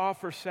 not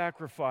offer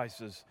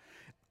sacrifices.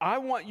 I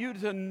want you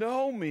to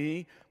know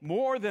me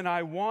more than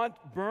I want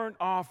burnt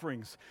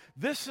offerings.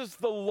 This is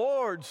the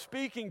Lord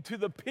speaking to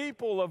the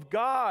people of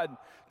God,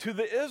 to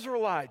the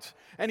Israelites.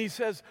 And He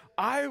says,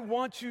 I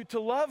want you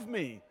to love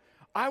me.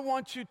 I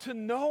want you to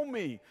know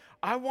me.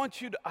 I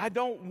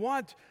don't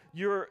want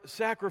your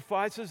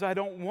sacrifices. I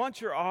don't want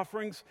your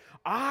offerings.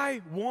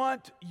 I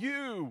want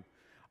you.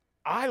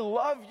 I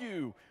love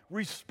you.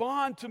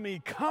 Respond to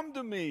me, come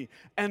to me,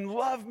 and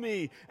love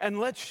me, and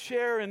let's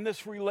share in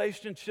this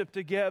relationship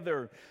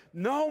together.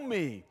 Know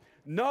me,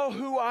 know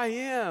who I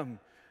am,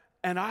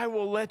 and I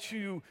will let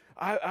you,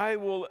 I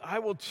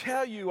will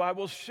tell you, I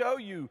will show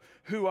you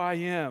who I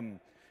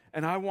am.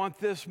 And I want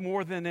this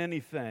more than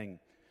anything.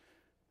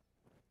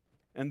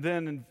 And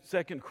then in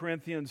 2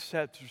 Corinthians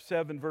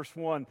 7, verse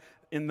 1,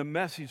 in the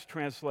Message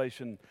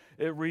translation,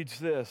 it reads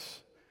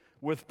this: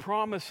 with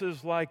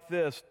promises like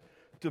this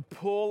to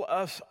pull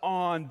us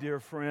on, dear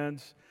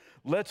friends,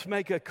 let's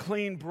make a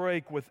clean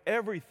break with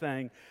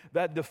everything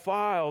that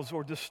defiles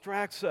or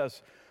distracts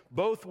us,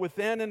 both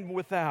within and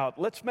without.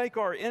 Let's make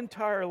our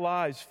entire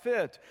lives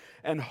fit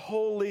and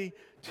holy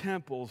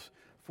temples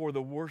for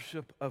the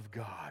worship of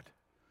God.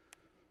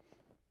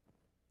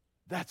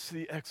 That's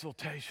the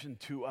exaltation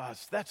to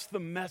us. That's the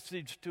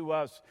message to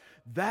us.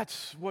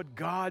 That's what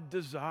God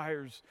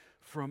desires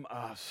from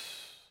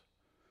us.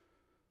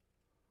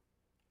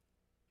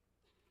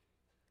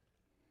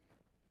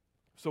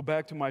 So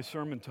back to my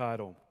sermon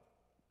title.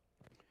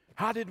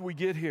 How did we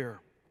get here?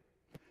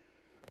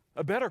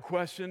 A better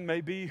question may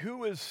be,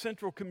 who is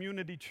Central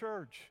Community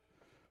Church?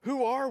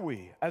 Who are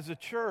we as a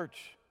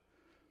church?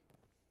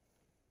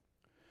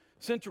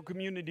 Central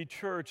Community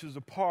Church is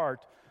a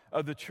part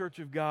of the Church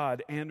of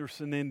God,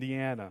 Anderson,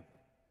 Indiana.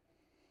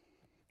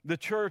 The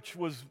church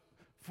was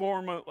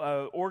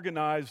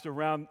organized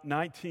around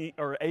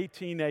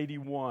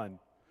 1881.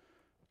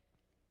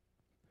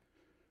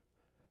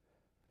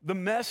 The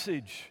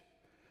message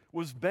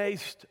was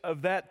based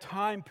of that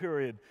time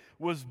period,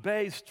 was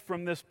based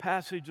from this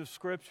passage of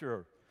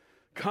Scripture.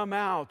 Come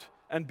out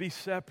and be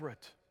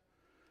separate.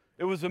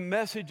 It was a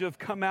message of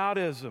come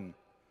outism.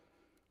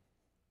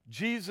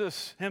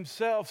 Jesus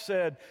himself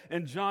said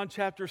in John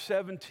chapter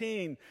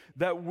 17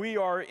 that we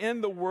are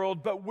in the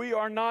world, but we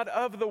are not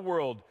of the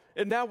world.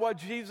 Isn't that what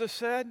Jesus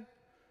said?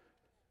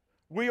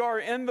 We are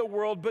in the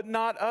world, but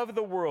not of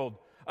the world.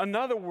 In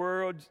other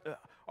words,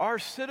 our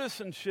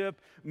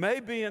citizenship may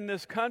be in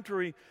this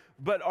country,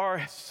 but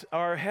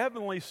our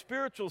heavenly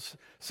spiritual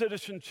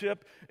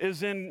citizenship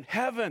is in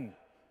heaven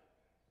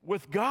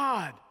with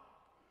God.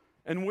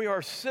 And we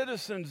are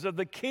citizens of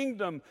the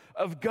kingdom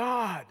of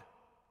God.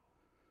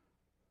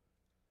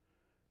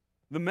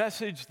 The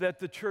message that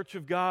the Church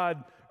of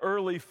God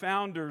early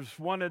founders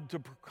wanted to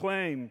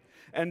proclaim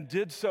and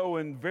did so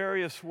in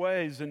various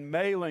ways, in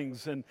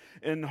mailings and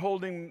in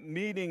holding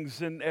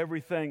meetings and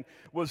everything,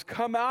 was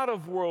come out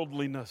of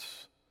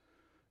worldliness,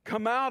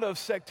 come out of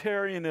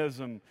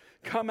sectarianism,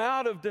 come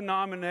out of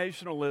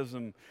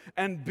denominationalism,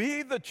 and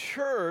be the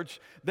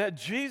church that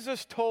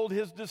Jesus told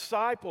his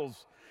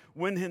disciples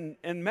when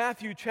in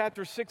Matthew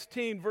chapter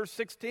 16, verse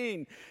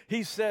 16,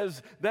 he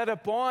says that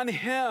upon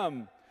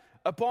him,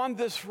 upon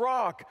this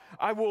rock,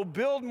 I will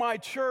build my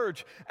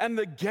church, and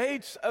the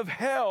gates of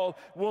hell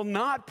will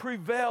not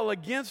prevail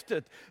against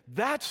it.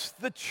 That's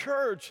the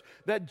church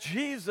that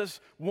Jesus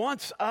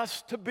wants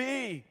us to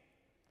be.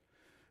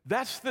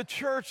 That's the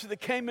church that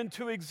came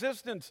into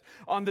existence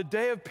on the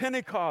day of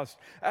Pentecost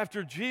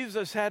after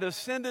Jesus had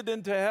ascended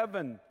into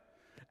heaven.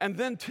 And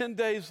then 10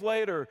 days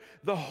later,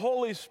 the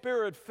Holy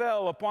Spirit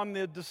fell upon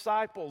the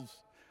disciples,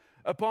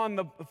 upon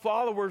the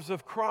followers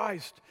of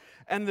Christ,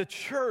 and the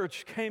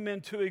church came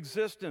into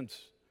existence.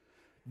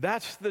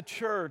 That's the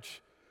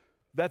church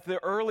that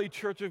the early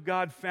Church of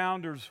God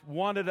founders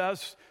wanted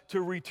us to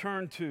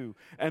return to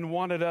and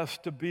wanted us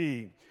to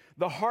be.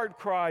 The heart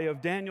cry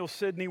of Daniel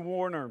Sidney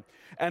Warner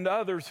and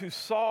others who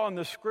saw in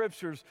the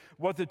Scriptures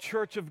what the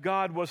Church of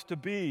God was to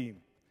be.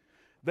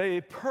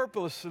 They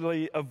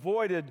purposely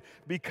avoided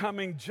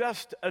becoming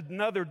just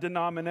another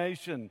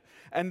denomination,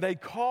 and they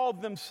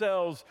called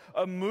themselves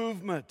a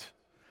movement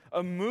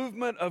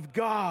of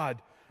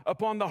God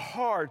upon the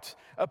hearts,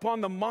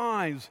 upon the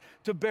minds,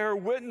 to bear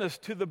witness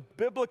to the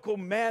biblical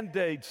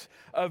mandates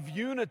of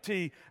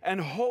unity and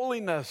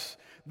holiness.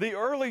 The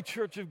early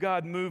Church of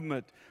God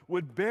movement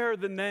would bear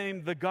the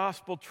name the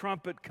Gospel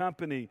Trumpet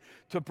Company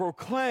to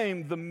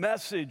proclaim the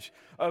message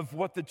of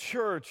what the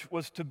church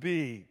was to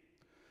be.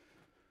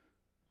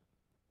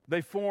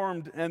 They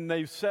formed and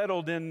they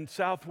settled in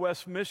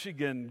southwest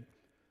Michigan,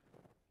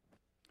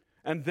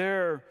 and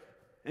there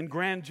in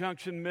Grand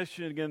Junction,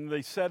 Michigan,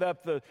 they set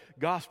up the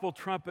Gospel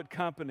Trumpet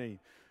Company.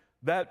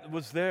 That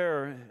was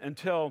there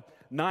until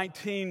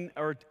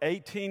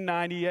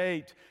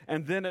 1898,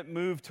 and then it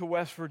moved to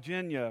West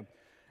Virginia.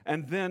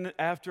 And then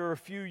after a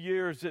few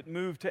years, it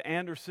moved to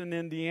Anderson,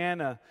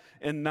 Indiana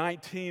in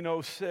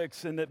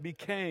 1906, and it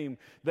became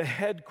the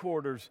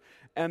headquarters,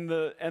 and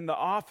the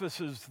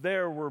offices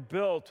there were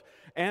built.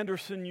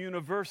 Anderson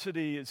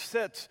University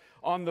sits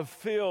on the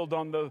field,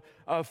 on the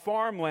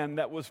farmland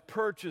that was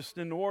purchased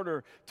in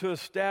order to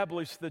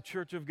establish the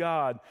Church of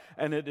God,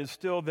 and it is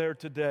still there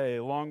today,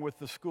 along with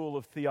the School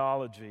of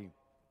Theology.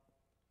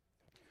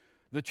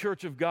 The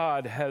Church of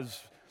God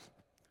has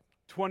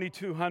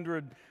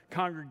 2,200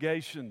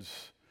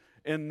 congregations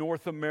in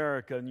North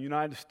America, in the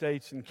United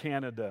States and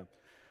Canada.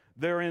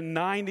 They're in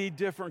 90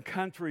 different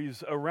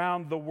countries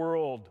around the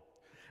world.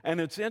 And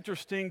it's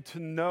interesting to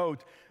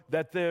note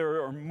that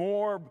there are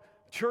more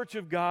Church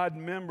of God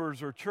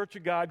members or Church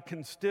of God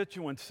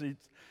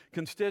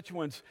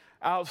constituents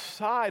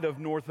outside of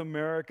North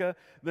America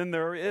than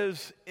there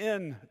is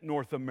in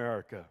North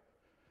America.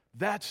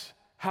 That's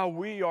how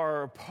we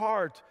are a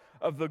part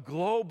of the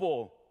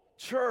global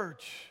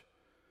church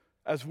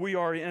as we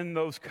are in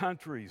those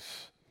countries.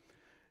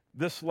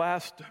 This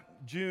last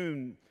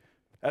June,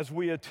 as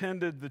we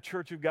attended the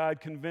Church of God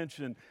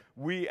convention,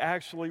 we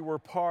actually were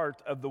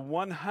part of the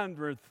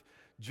 100th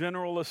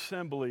General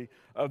Assembly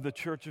of the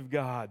Church of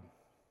God.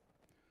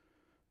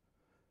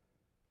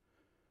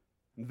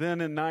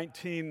 Then in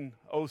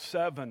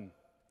 1907,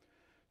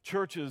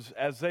 churches,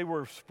 as they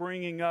were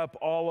springing up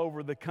all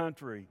over the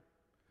country,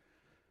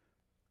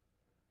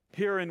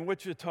 here in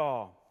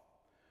Wichita,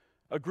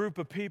 a group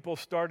of people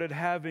started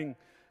having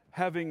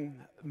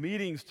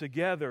meetings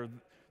together.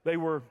 They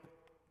were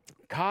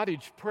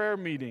cottage prayer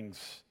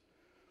meetings.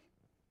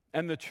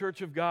 And the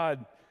Church of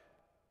God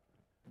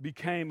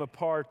became a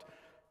part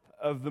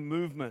of the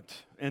movement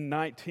in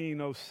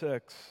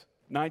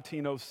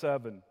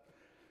 1907.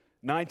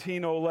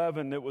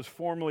 1911, it was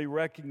formally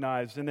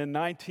recognized. And in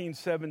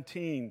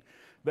 1917,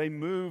 they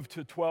moved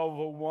to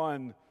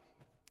 1201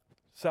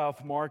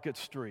 South Market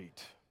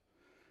Street.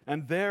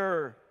 And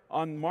there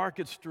on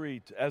Market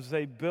Street, as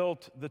they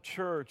built the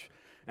church,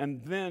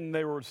 and then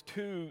there was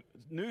 2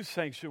 new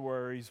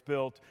sanctuaries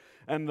built,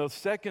 and the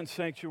second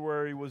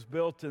sanctuary was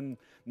built in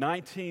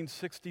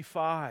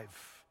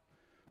 1965,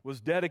 was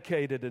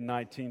dedicated in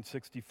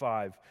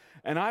 1965.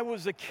 And I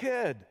was a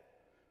kid,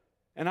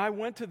 and I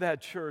went to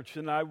that church,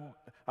 and I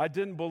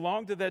didn't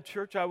belong to that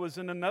church. I was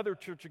in another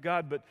Church of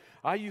God, but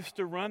I used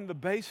to run the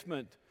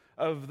basement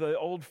of the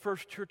old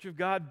First Church of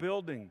God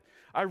building.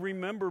 I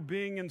remember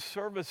being in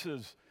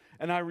services,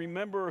 and I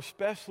remember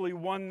especially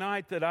one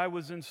night that I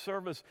was in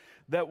service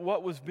that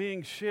what was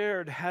being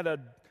shared had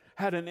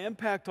an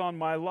impact on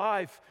my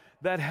life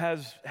that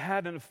has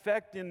had an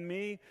effect in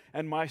me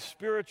and my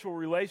spiritual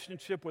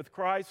relationship with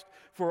Christ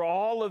for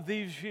all of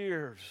these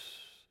years.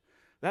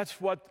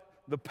 That's what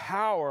the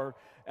power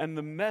and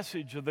the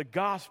message of the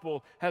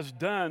gospel has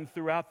done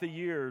throughout the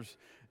years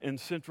in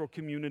Central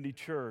Community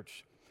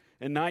Church.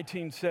 In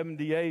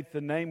 1978,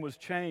 the name was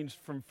changed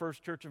from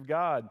First Church of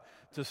God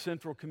to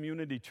Central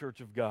Community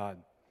Church of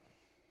God.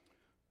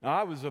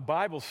 Now, I was a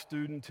Bible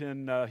student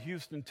in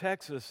Houston,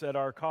 Texas at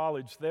our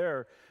college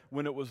there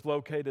when it was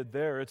located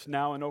there. It's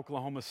now in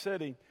Oklahoma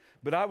City.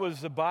 But I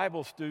was a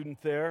Bible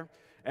student there,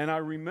 and I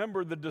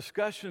remember the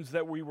discussions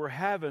that we were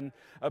having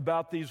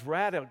about these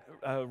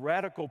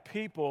radical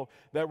people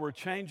that were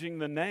changing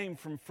the name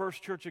from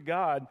First Church of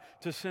God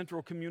to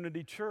Central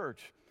Community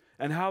Church,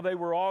 and how they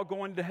were all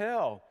going to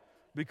hell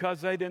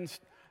because they didn't.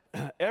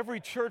 Every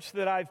church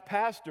that I've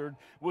pastored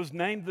was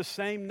named the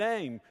same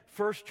name,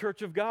 First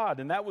Church of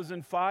God, and that was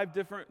in 5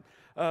 different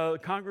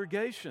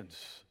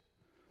congregations.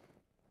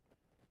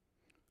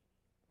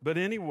 But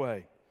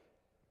anyway,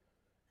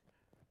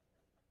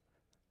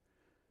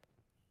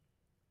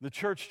 the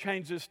church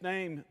changed its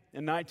name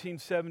in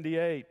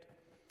 1978,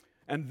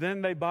 and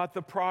then they bought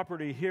the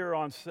property here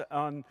on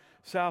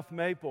South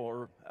Maple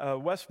or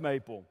West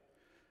Maple,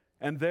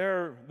 and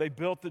there they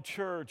built the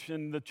church,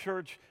 and the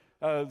church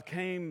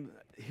came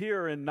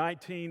here in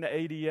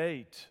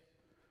 1988.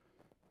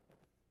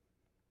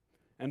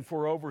 And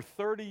for over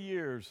 30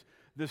 years,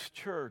 this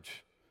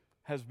church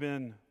has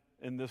been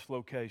in this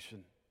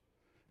location,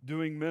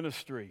 doing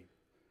ministry.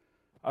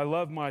 I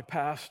love my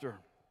pastor.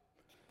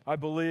 I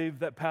believe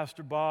that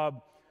Pastor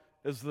Bob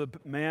is the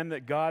man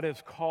that God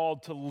has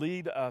called to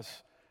lead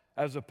us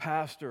as a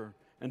pastor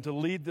and to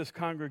lead this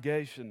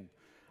congregation.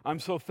 I'm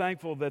so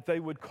thankful that they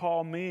would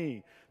call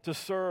me to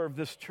serve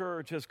this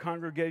church as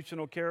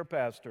congregational care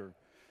pastor.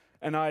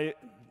 And I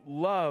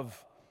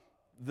love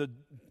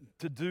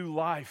to do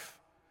life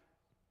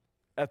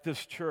at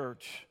this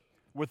church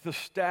with the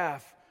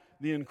staff,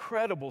 the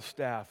incredible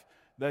staff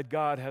that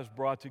God has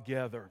brought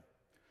together.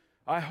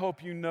 I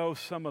hope you know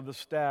some of the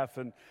staff,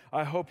 and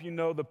I hope you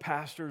know the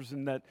pastors,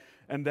 and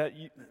that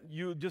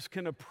you just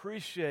can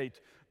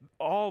appreciate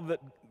all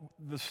that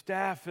the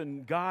staff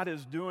and God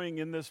is doing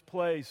in this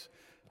place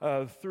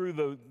through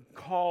the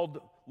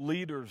called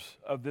leaders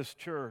of this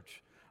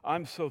church.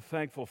 I'm so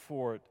thankful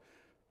for it.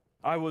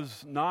 I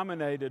was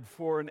nominated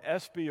for an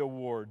ESPY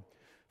Award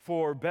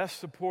for Best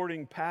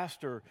Supporting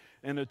Pastor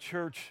in a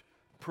Church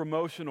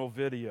Promotional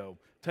Video.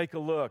 Take a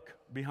look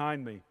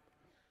behind me.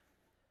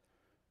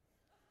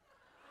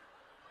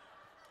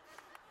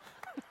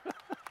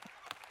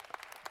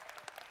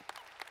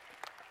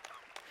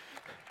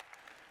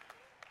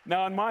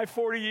 Now, in my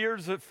 40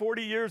 years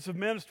of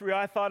ministry,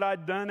 I thought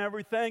I'd done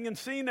everything and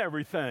seen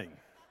everything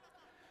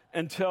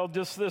until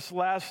just this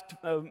last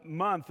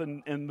month,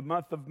 in the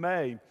month of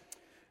May.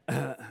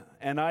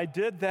 And I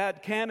did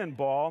that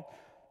cannonball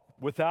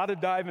without a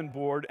diving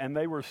board, and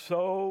they were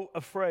so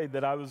afraid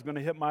that I was going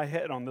to hit my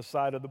head on the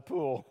side of the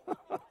pool.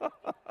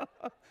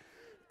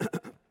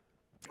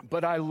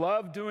 But I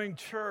love doing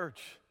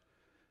church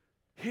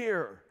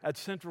here at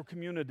Central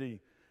Community,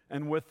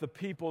 and with the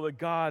people that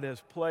God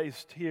has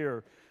placed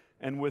here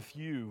and with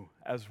you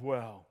as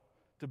well,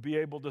 to be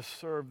able to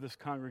serve this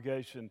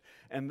congregation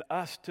and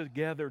us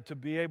together to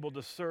be able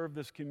to serve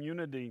this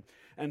community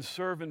and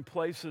serve in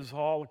places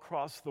all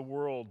across the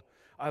world.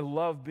 I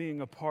love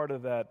being a part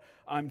of that.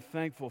 I'm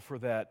thankful for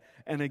that.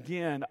 And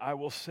again, I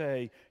will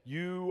say,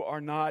 you are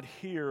not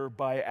here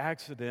by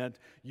accident.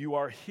 You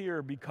are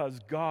here because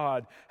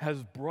God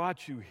has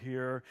brought you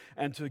here.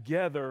 And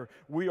together,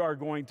 we are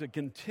going to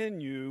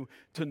continue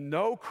to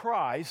know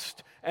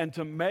Christ and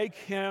to make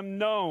Him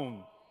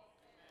known.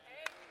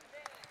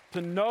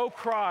 To know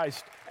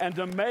Christ and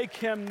to make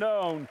Him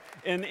known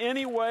in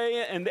any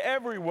way and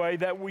every way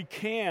that we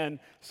can,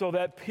 so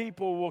that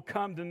people will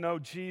come to know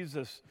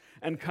Jesus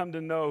and come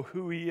to know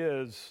who He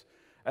is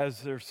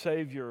as their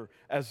Savior,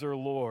 as their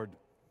Lord.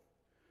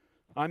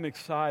 I'm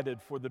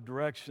excited for the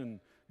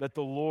direction that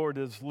the Lord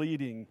is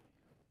leading,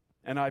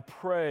 and I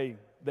pray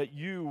that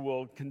you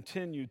will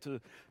continue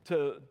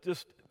to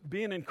just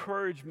be an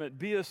encouragement,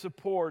 be a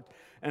support,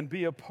 and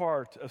be a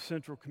part of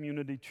Central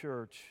Community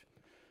Church.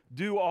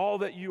 Do all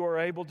that you are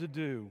able to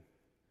do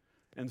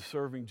in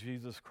serving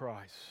Jesus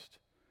Christ.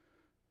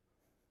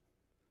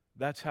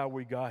 That's how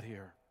we got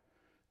here.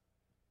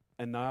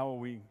 And now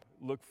we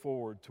look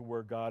forward to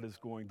where God is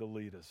going to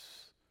lead us.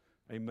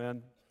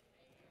 Amen.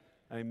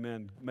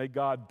 Amen. May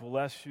God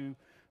bless you.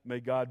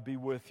 May God be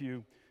with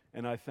you.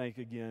 And I thank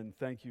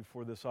you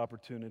for this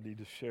opportunity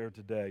to share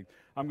today.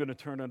 I'm going to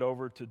turn it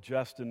over to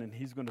Justin, and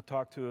he's going to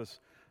talk to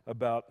us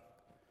about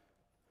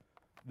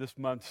this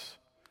month's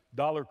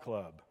Dollar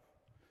Club.